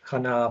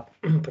 HANA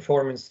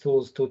performance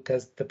tools to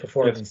test the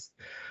performance.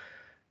 Yes.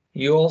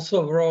 You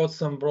also wrote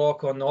some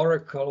blog on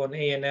Oracle, on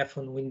ANF,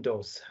 on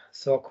Windows.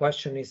 So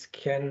question is,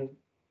 can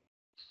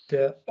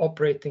the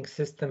operating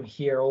system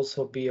here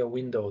also be a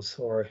Windows,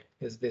 or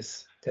is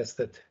this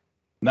tested?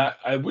 Now,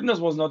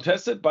 Windows was not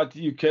tested, but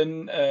you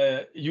can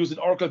use an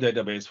Oracle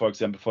database, for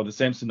example, for the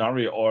same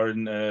scenario, or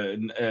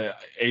an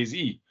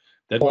ASE.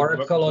 That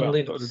Oracle on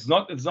Linux. So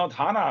it's not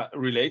HANA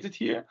related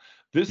here.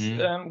 This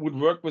would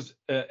work with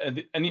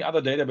any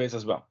other database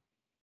as well.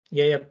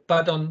 Yeah,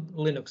 but on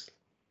Linux.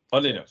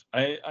 On Linux.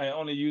 I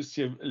only use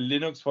here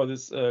Linux for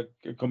this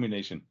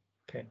combination.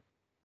 Okay.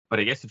 But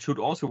I guess it should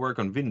also work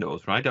on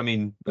Windows, right? I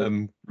mean,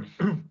 then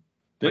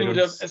you would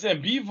have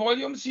SMB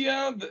volumes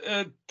here.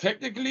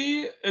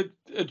 Technically,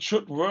 it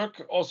should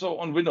work also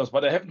on Windows,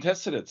 but I haven't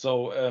tested it,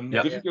 so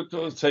difficult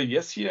to say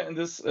yes here in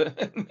this.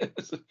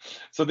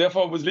 So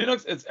therefore, with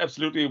Linux, it's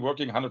absolutely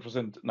working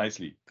 100%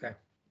 nicely. Okay.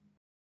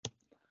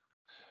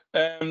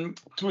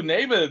 To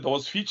enable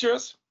those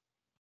features,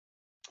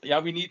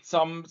 we need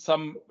some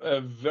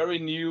very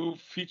new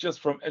features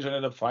from Azure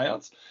NetApp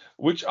Files,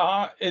 which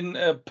are in,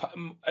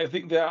 I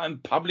think they are in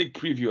public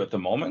preview at the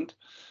moment.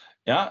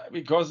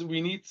 Because we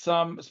need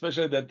some,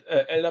 especially that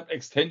LDAP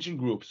extension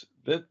groups,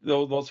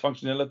 those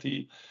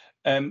functionality,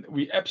 and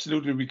we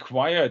absolutely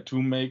require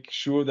to make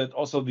sure that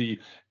also the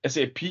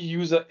SAP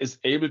user is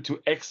able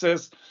to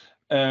access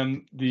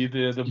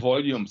the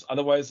volumes.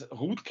 Otherwise,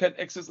 root can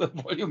access the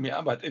volume,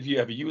 but if you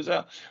have a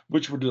user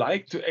which would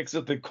like to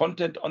access the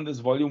content on this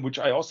volume, which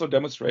I also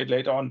demonstrate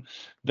later on,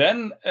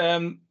 then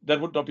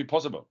that would not be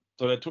possible.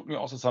 So that took me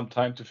also some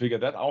time to figure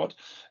that out.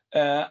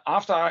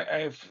 After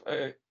I've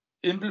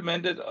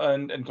implemented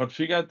and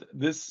configured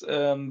this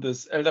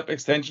LDAP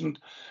extension,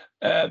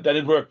 then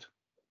it worked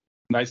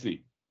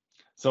nicely.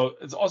 So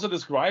it's also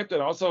described,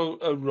 and also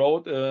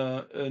wrote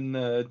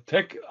a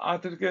tech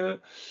article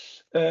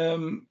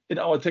in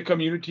our tech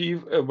community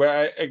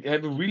where I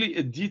have really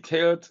a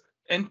detailed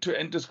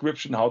end-to-end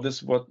description how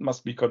this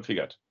must be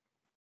configured.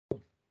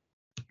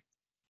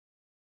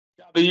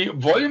 The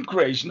volume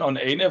creation on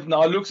ANF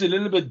now looks a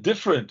little bit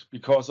different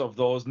because of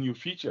those new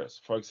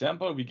features. For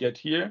example, we get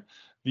here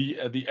the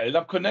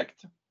LDAP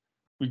connect,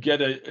 we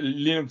get a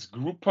Linux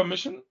group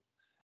permission,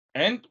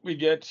 and we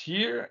get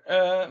here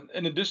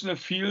an additional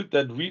field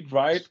that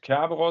read-write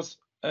Kerberos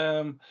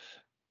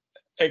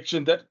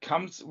action that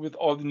comes with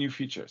all the new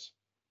features.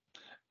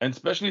 And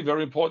especially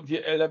very important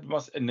here, LDAP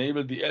must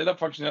enable the LDAP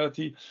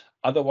functionality.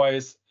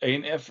 Otherwise,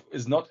 ANF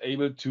is not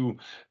able to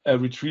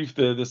retrieve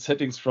the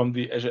settings from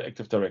the Azure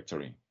Active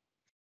Directory.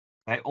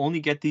 I only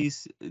get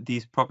these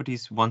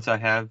properties once I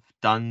have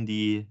done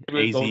the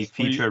AZ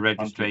feature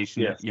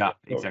registration. Yes,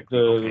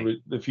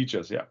 exactly. The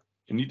features,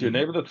 You need to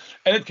enable it.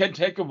 And it can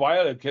take a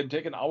while. It can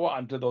take an hour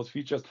until those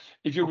features.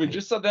 If you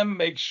register them,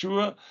 make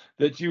sure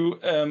that you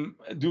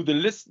do the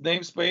list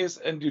namespace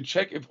and you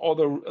check if all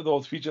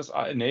those features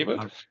are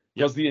enabled.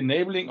 Because the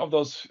enabling of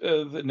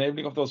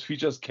those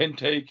features can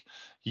take,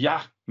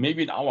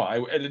 maybe an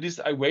hour. At least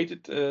I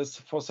waited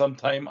for some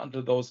time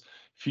until those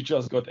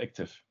features got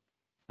active.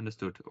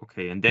 Understood.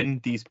 Okay, and then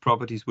these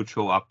properties would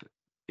show up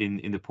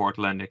in the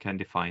portal, and I can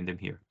define them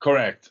here.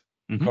 Correct.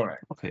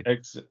 Correct. Okay.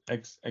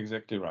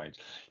 Exactly right.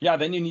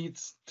 Then you need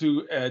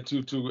to add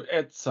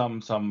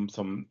some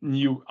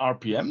new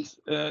RPMs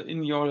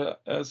in your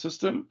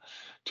system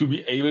to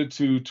be able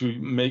to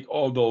make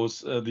all those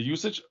the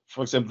usage.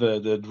 For example,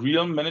 the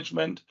realm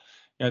management.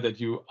 That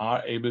you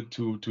are able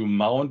to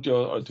mount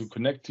or to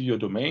connect to your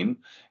domain.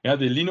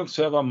 The Linux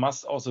server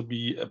must also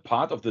be a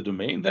part of the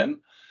domain then.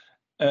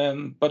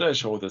 But I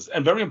show this.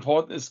 And very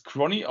important is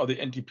cronny or the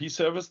NTP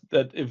service,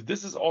 that if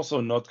this is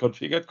also not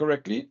configured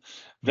correctly,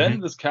 then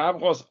this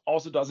Kerberos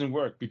also doesn't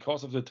work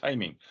because of the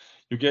timing.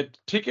 You get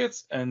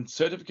tickets and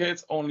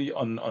certificates only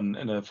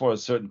for a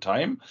certain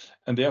time,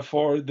 and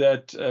therefore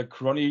that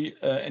cronny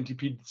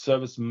NTP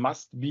service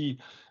must be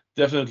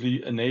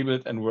definitely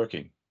enabled and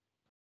working.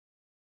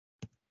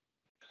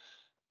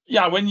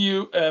 When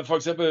you, for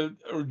example,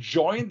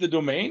 join the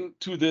domain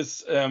to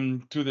this,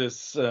 when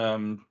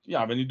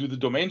you do the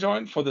domain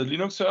join for the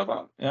Linux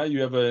server, you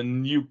have a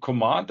new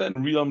command then,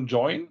 realm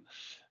join.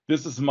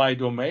 This is my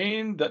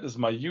domain, that is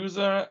my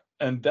user,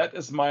 and that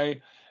is my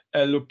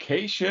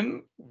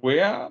location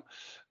where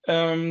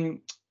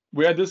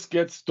this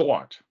gets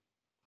stored.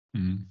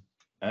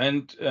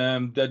 And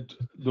that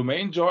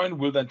domain join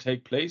will then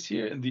take place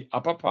here in the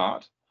upper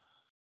part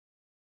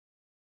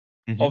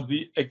of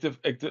the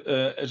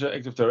Azure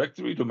Active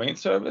Directory domain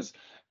service.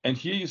 And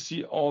here you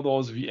see all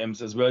those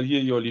VMs as well.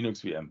 Here, your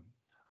Linux VM.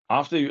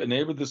 After you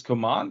enable this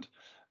command,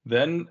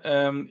 then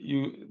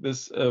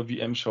this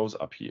VM shows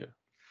up here.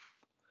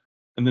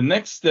 And the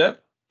next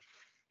step,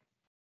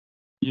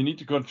 you need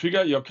to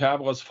configure your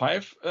Kerberos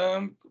 5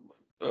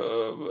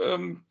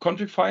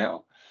 config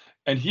file.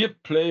 And here,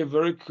 pay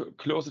very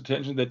close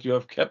attention that you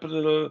have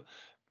capital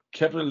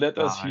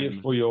letters here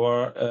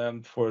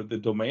for the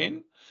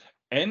domain.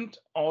 And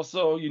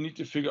also, you need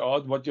to figure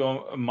out what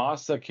your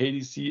master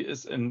KDC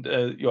is and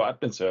your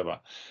admin server.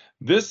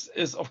 This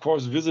is, of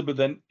course, visible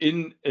then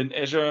in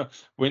Azure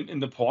when in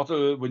the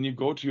portal, when you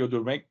go to your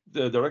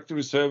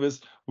directory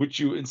service, which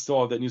you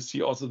install. Then you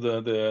see also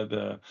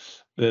the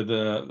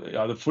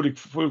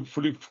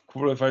fully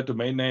qualified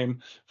domain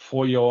name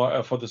for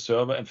the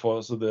server and for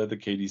also the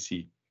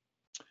KDC.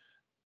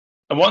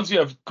 And once you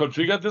have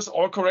configured this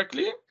all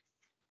correctly,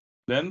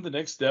 then the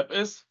next step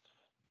is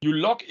you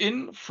log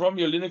in from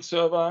your Linux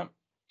server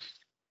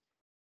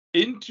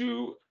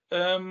into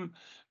the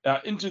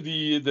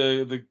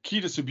key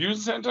distribution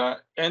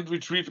center and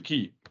retrieve a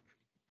key.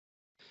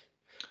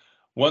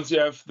 Once you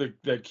have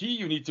the key,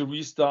 you need to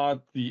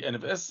restart the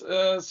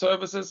NFS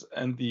services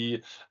and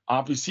the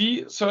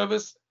RPC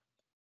service,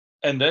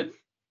 and then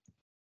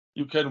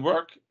you can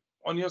work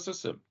on your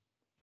system.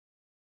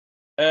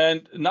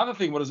 And another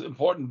thing, what is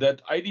important,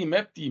 that ID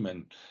map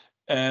daemon,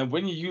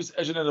 when you use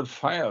Azure NetApp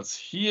Files,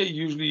 here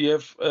usually you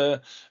have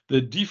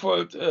the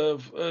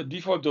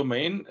default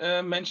domain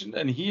mentioned,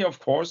 and here, of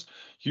course,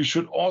 you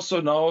should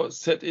also now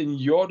set in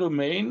your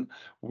domain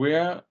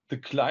where the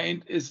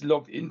client is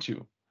logged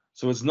into.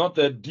 So it's not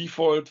the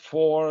default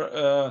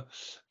for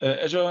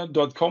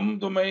Azure.com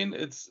domain,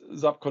 it's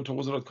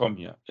sapcontoso.com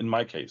here, in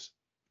my case.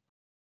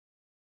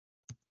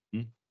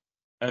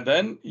 And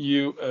then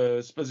you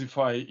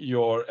specify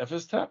your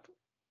FS tab.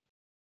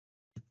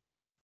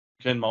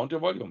 You can mount your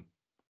volume.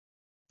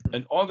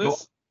 And all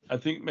this, I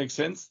think, makes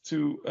sense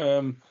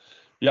to,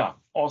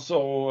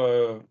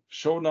 also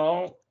show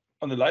now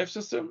on the live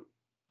system.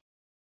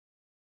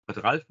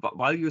 But Ralf,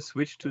 while you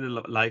switch to the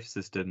live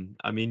system,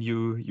 I mean,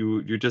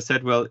 you just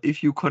said, well,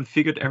 if you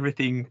configured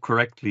everything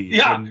correctly,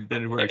 then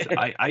it works.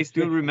 I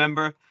still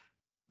remember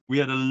we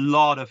had a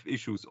lot of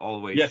issues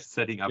always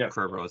setting up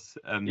Kerberos.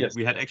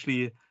 We had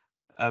actually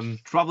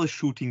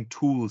troubleshooting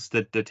tools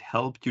that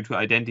helped you to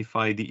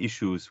identify the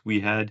issues.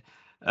 We had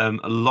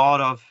a lot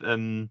of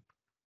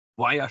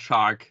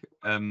Wireshark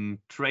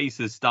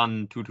traces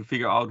done to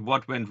figure out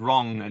what went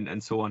wrong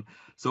and so on.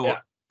 So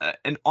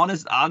an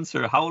honest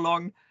answer, how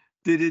long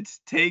did it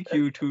take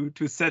you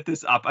to set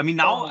this up? I mean,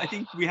 now I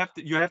think you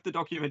have the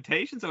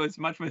documentation, so it's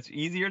much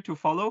easier to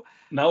follow.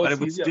 Now but I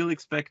would still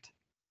expect.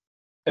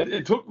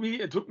 It took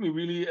me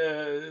really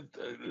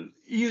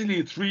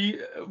easily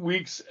 3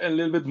 weeks, a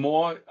little bit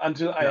more,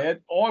 until I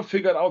had all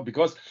figured out,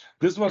 because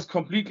this was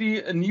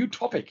completely a new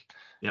topic.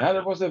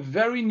 That was a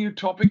very new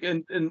topic,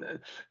 and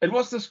it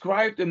was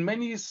described in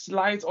many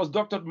slides or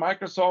Dr.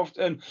 Microsoft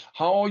and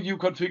how you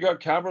configure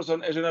Kerberos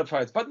on Azure NetApp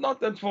Files, but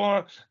not then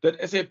for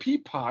that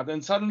SAP part.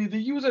 And suddenly the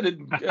user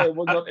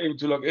was not able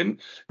to log in,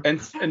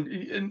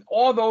 and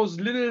all those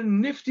little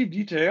nifty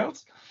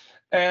details.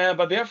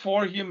 But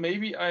therefore, here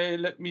maybe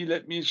let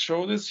me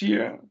show this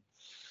here,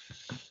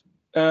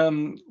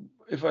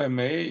 if I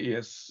may.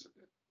 Yes,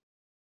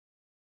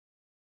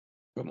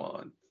 come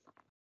on,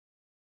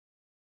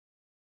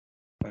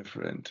 my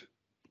friend.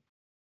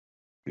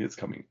 It's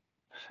coming.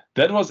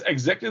 That was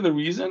exactly the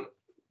reason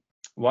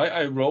why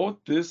I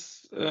wrote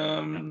this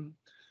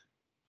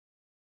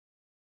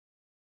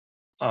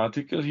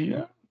article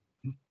here.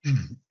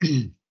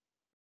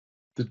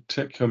 The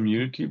tech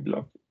community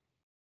blog.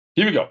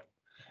 Here we go.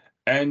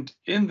 And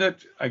in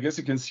that, I guess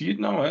you can see it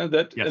now,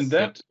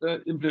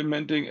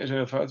 implementing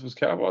Azure Files with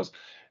Kerberos,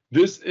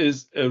 this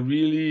is a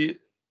really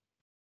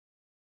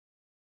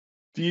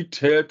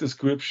detailed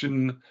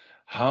description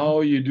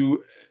how you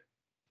do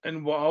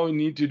and how you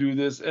need to do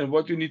this and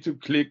what you need to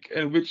click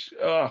and which,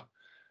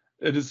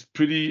 it is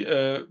pretty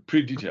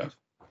detailed.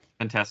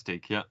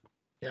 Fantastic, yeah.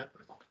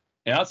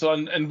 So,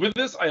 and with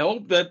this, I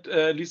hope that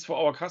at least for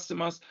our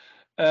customers,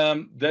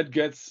 that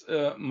gets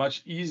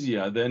much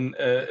easier than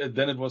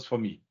it was for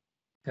me.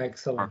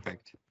 Excellent.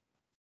 Perfect.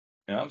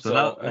 Yeah. So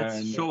now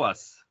let's show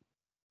us.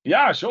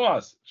 Yeah, show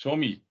us. Show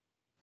me.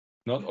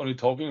 Not only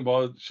talking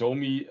about show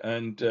me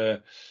and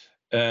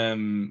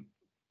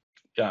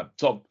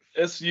So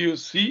as you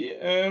see,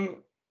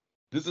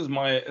 this is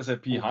my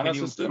SAP HANA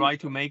system. Try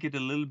to make it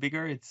a little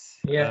bigger? It's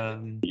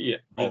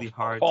really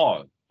hard.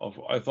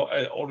 I thought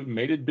I already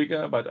made it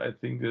bigger, but I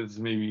think it's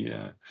maybe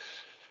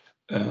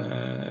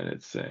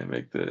let's say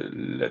make the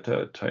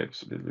letter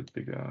types a little bit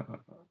bigger.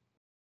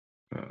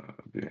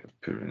 The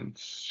appearance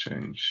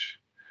change,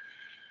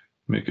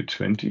 make it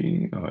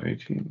 20 or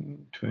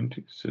 18,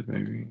 20, so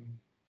maybe.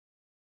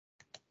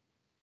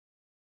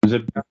 Is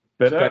it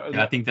better?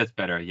 Yeah, I think that's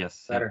better,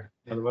 yes. Better.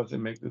 Yeah. Otherwise, I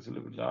make this a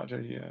little bit larger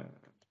here.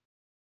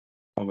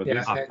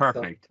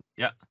 Perfect.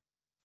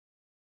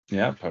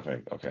 Yeah,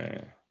 perfect.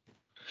 Okay.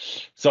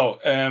 So,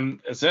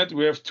 as said,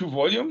 we have 2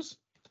 volumes.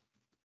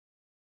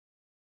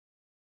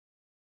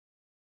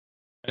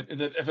 And in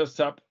that FS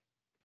tab,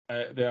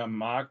 they are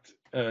marked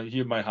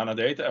here my HANA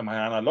data and my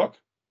HANA log.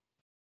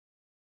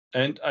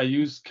 And I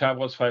use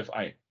Kerberos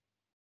 5i.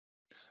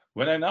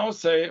 When I now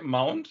say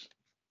mount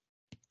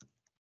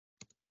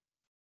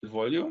the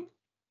volume,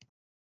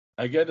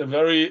 I get a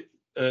very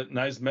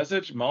nice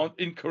message.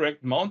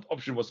 Incorrect mount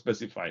option was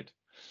specified.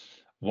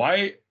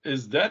 Why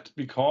is that?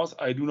 Because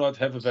I do not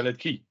have a valid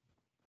key.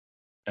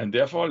 And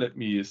therefore, let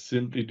me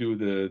simply do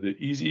the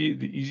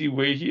easy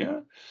way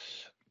here.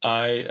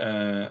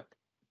 I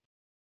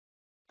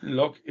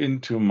log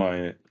into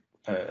my,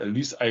 at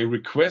least I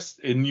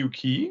request a new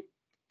key.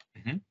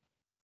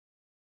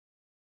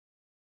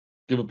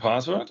 Give a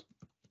password.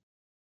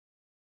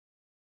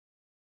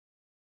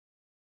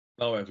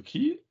 Now I have a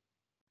key.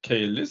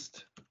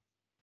 K-list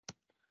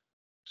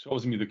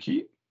shows me the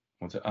key.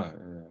 One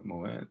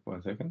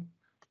second.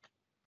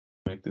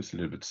 Make this a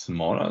little bit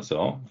smaller.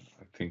 So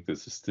I think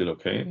this is still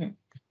okay.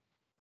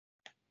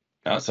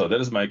 Yeah, so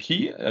that is my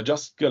key. I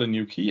just got a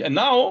new key. And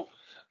now,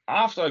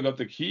 after I got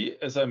the key,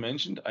 as I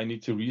mentioned, I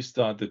need to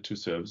restart the 2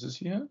 services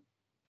here.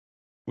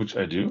 which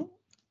I do.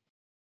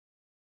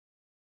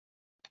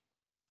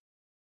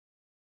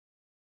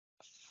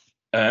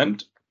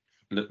 And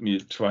let me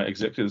try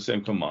exactly the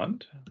same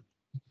command.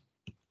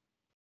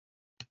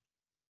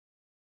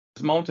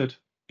 It's mounted.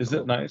 Is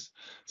that nice?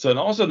 So and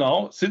also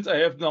now, since I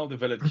have now the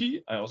valid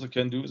key, I also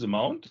can do the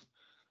mount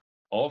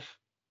of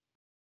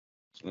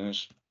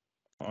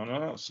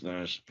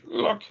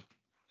 /honor/log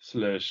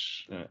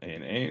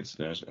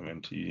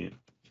 /ana/mnt.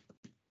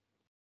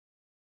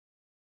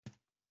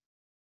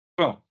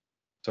 Well,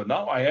 so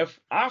now I have,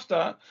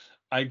 after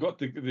I got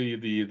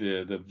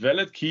the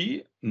valid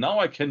key, now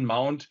I can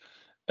mount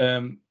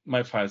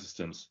my file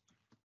systems.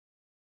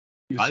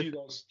 You see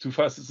those two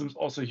file systems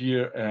also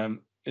here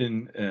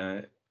in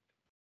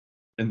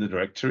the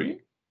directory,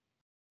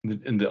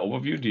 in the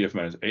overview,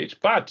 df-h.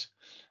 But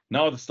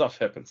now the stuff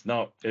happens.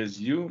 Now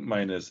su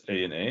 -ana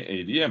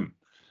adm.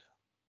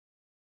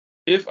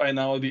 If I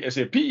now the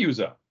SAP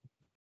user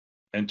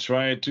and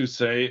try to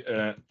say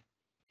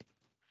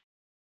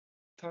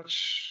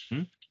touch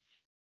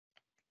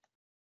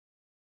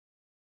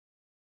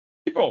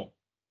people,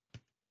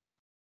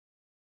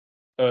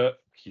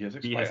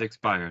 he has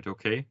expired.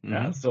 Okay.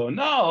 Yeah. So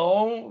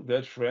now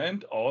that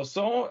friend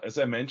also, as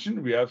I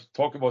mentioned, we have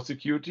talked about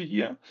security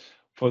here.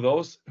 For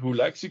those who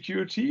like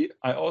security,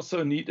 I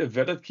also need a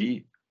valid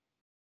key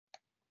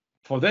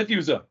for that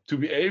user to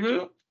be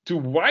able to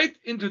write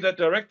into that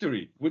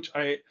directory, which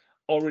I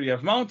already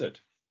have mounted.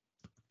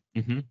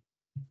 And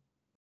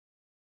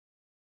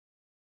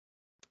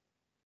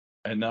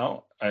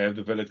now I have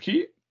the valid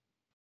key.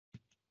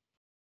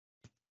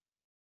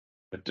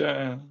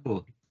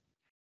 Cool.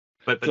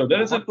 But so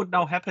what would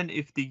now happen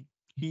if the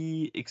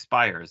key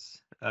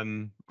expires?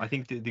 I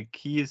think the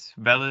key is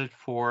valid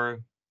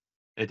for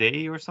a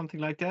day or something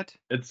like that.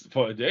 It's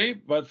for a day,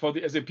 but for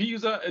the SAP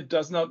user, it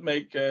does not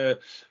make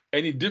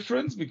any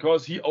difference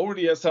because he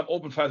already has some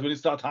open files. When you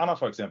start HANA,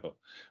 for example,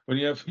 when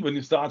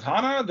you start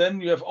HANA,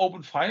 then you have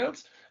open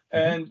files,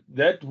 and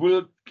that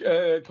will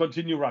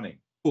continue running.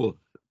 Cool.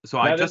 So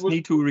now I just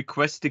need to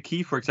request the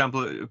key. For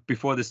example,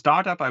 before the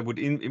startup, I would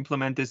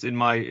implement this in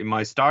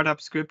my startup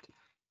script.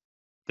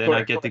 Then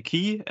correct, I get the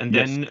key, and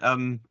then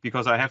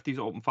because I have these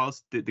open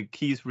files, the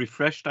key is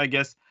refreshed, I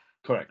guess.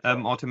 Correct.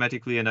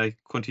 Automatically, and I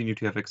continue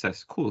to have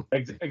access. Cool.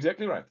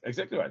 Exactly right.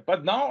 Exactly right.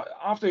 But now,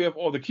 after you have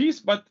all the keys,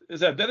 but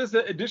that is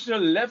the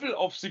additional level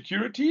of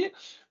security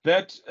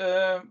that.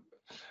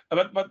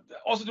 But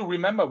also to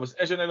remember with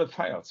Azure NetApp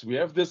Files, we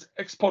have this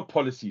export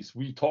policies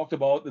we talked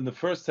about in the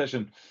first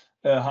session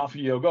half a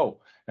year ago.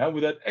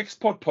 With that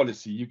export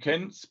policy, you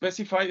can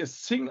specify a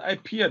single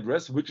IP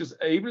address which is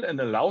able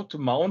and allowed to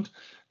mount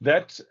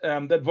that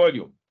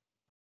volume.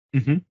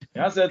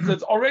 Yeah, so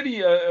that's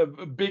already a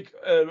big,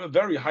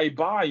 very high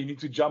bar you need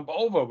to jump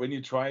over when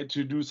you try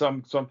to do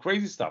some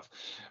crazy stuff.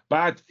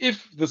 But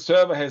if the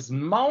server has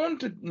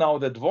mounted now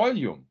that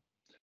volume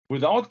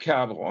without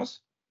Kerberos,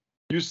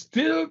 you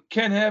still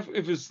can have,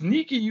 if a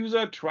sneaky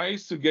user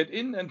tries to get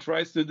in and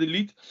tries to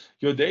delete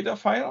your data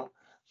file,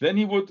 then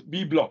he would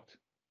be blocked.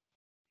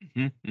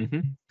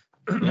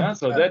 Yeah,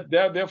 so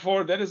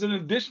therefore that is an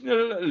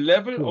additional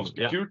level of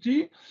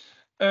security.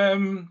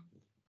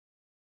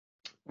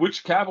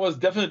 Which Kerberos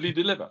definitely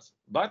delivers,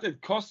 but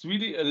it costs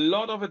really a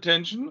lot of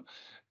attention,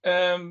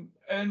 and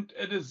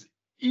it is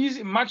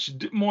much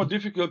more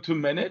difficult to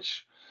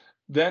manage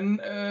than.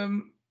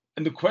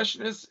 And the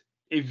question is,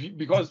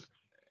 because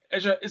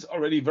Azure is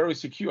already very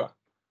secure,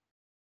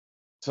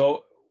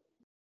 so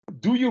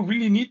do you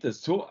really need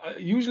this? So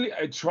usually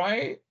I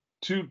try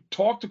to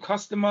talk to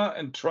customer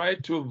and try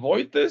to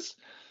avoid this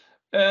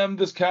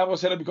Kerberos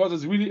setup because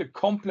it's really a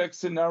complex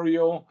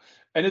scenario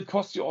and it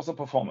costs you also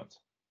performance.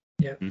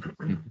 Yeah.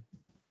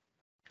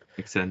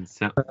 Makes sense.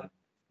 Yeah.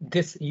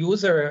 This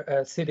user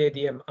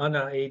SID-ADM,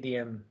 ANA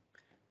ADM,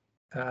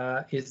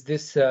 is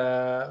this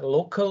a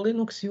local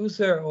Linux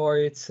user or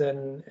it's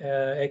an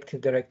Active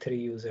Directory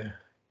user?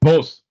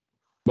 Both.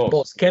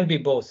 Can be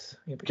both.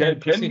 Can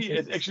be.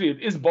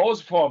 It is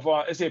both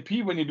for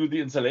SAP. When you do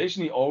the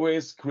installation, he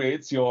always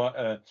creates your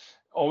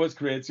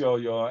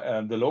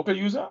the local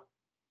user.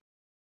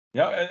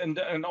 Yeah,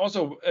 and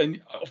also,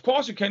 and of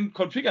course you can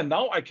configure.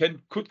 Now I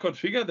could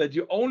configure that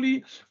you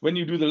only when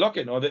you do the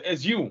login or the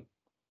SU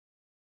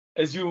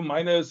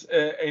minus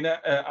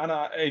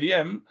ANA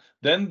ADM,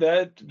 then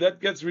that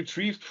gets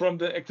retrieved from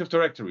the Active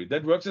Directory.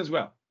 That works as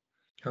well.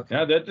 Okay.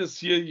 Yeah, that is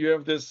here. You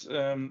have this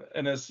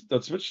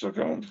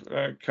ns.switch.conf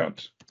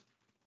cut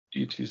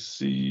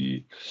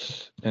etc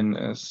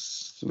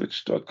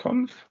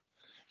ns.switch.conf.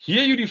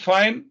 Here you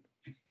define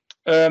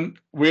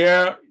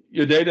where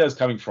your data is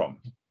coming from.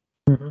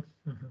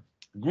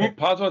 Group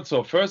password,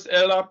 so first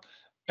LDAP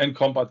and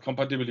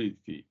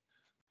compatibility.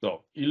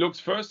 So he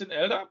looks first in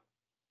LDAP,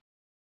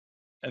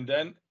 and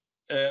then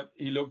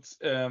he looks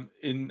and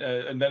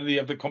then we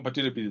have the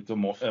compatibility to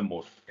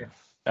mode. Yeah.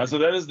 And so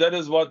that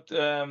is what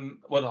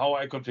how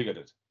I configured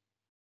it.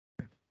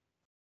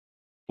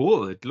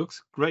 Cool, it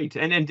looks great,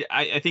 and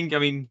I think, I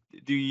mean,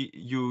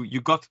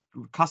 you got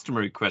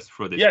customer requests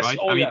for this, yes. right?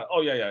 Oh, yeah. Oh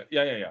yeah.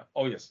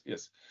 Oh yes.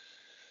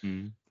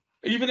 Mm.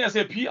 even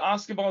SAP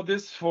asked about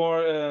this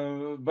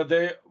but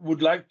they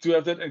would like to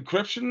have that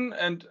encryption,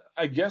 and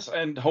I guess,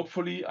 and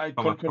hopefully I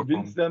can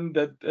convince them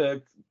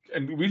that,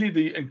 and really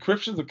the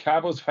encryption, the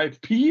Kerberos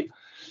 5P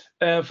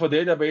for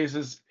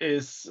databases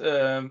is,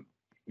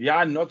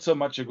 not so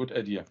much a good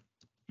idea.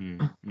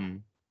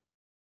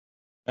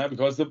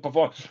 Because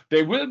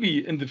there will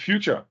be in the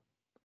future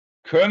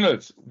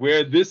kernels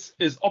where this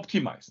is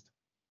optimized.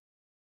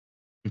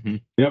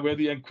 Where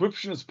the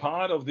encryption is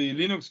part of the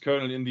Linux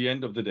kernel in the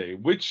end of the day,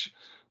 which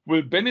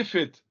will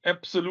benefit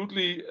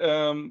absolutely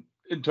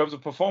in terms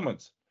of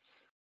performance.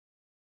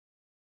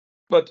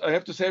 But I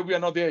have to say we are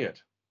not there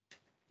yet.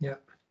 Yeah.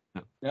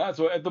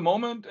 So at the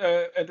moment,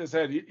 as I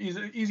said,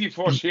 easy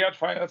for shared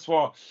files,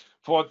 for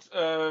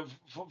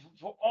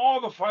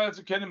all the files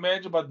you can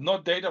imagine, but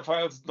not data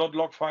files, not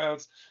log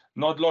files,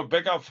 not log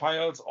backup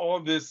files, all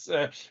this,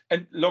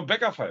 and log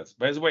backup files.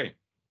 By the way,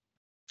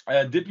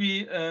 did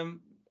we?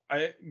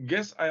 I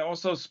guess I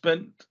also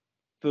spent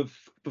the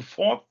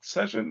fourth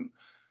session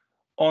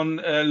on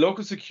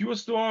local secure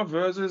store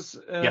versus.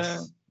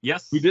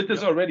 Yes. We did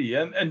this already,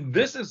 and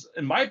this is,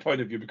 in my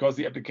point of view, because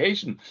the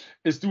application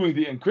is doing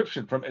the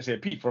encryption from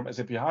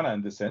SAP HANA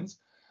in this sense.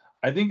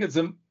 I think it's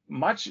a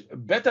much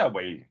better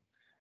way,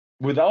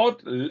 with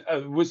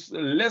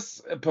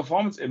less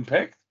performance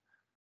impact,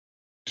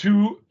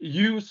 to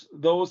use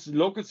those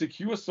local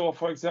secure store,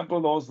 for example,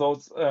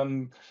 those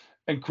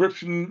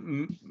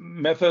encryption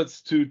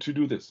methods to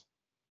do this.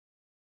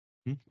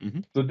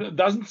 So it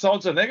doesn't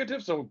sound so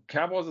negative. So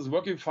Kerberos is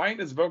working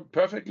fine, it's worked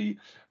perfectly.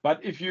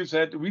 But if you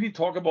said really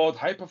talk about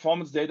high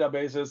performance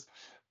databases,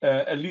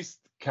 at least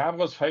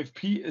Kerberos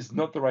 5P is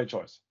not the right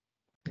choice.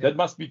 That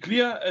must be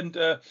clear, and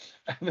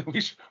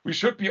we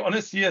should be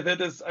honest here.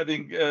 That is, I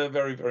think,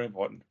 very, very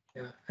important.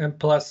 And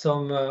plus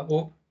some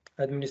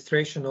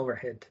administration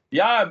overhead.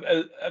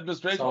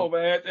 Administration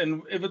overhead,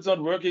 and if it's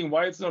not working,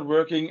 why it's not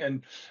working,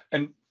 and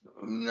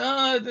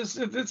no,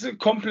 it's a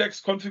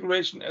complex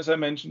configuration, as I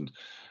mentioned.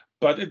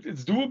 But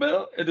it's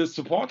doable. It is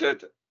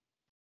supported.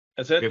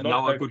 I said, we have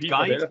now a good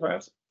guide.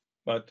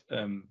 But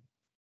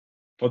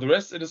for the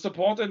rest, it is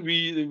supported.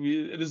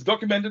 It is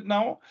documented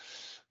now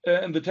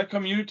in the tech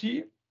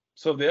community.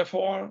 So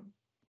therefore,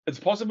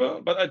 it's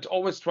possible. But I'd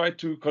always try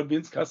to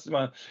convince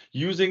customer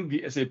using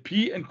the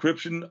SAP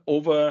encryption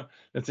over,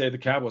 let's say, the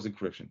Kerberos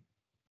encryption.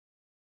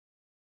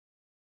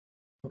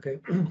 Okay.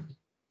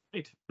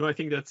 Great. No, I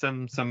think that's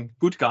some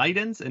good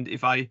guidance, and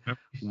if I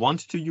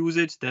want to use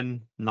it,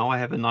 then now I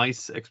have a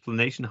nice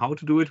explanation how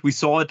to do it. We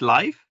saw it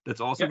live. That's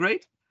also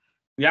great.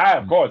 Yeah,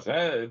 of course.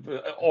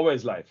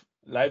 Always live.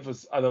 Live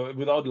is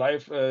without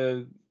live,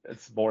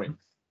 it's boring.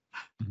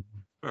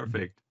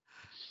 Perfect.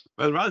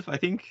 Well, Ralf, I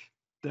think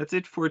that's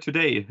it for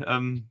today.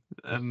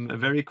 A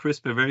very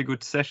crisp, a very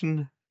good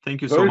session.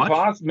 Thank you so much. Very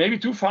fast, maybe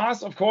too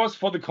fast, of course,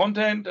 for the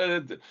content,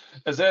 as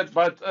I said,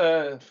 but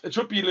it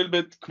should be a little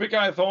bit quicker,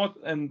 I thought,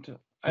 and.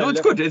 No,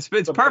 it's good. It's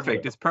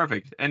perfect. It's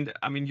perfect. And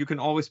I mean, you can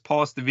always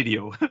pause the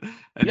video.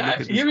 And look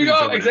at here we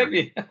go.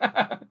 Exactly.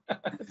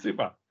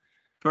 Super.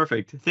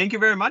 Perfect. Thank you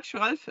very much,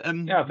 Ralf.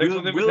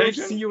 We'll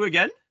see you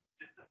again.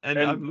 And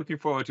I'm looking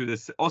forward to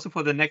this. Also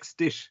for the next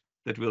dish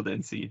that we'll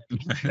then see.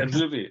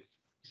 Absolutely.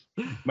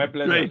 My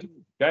pleasure. Great.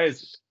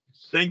 Guys.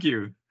 Thank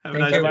you. Have a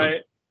nice day.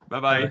 Bye-bye.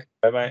 Bye-bye.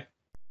 Bye-bye.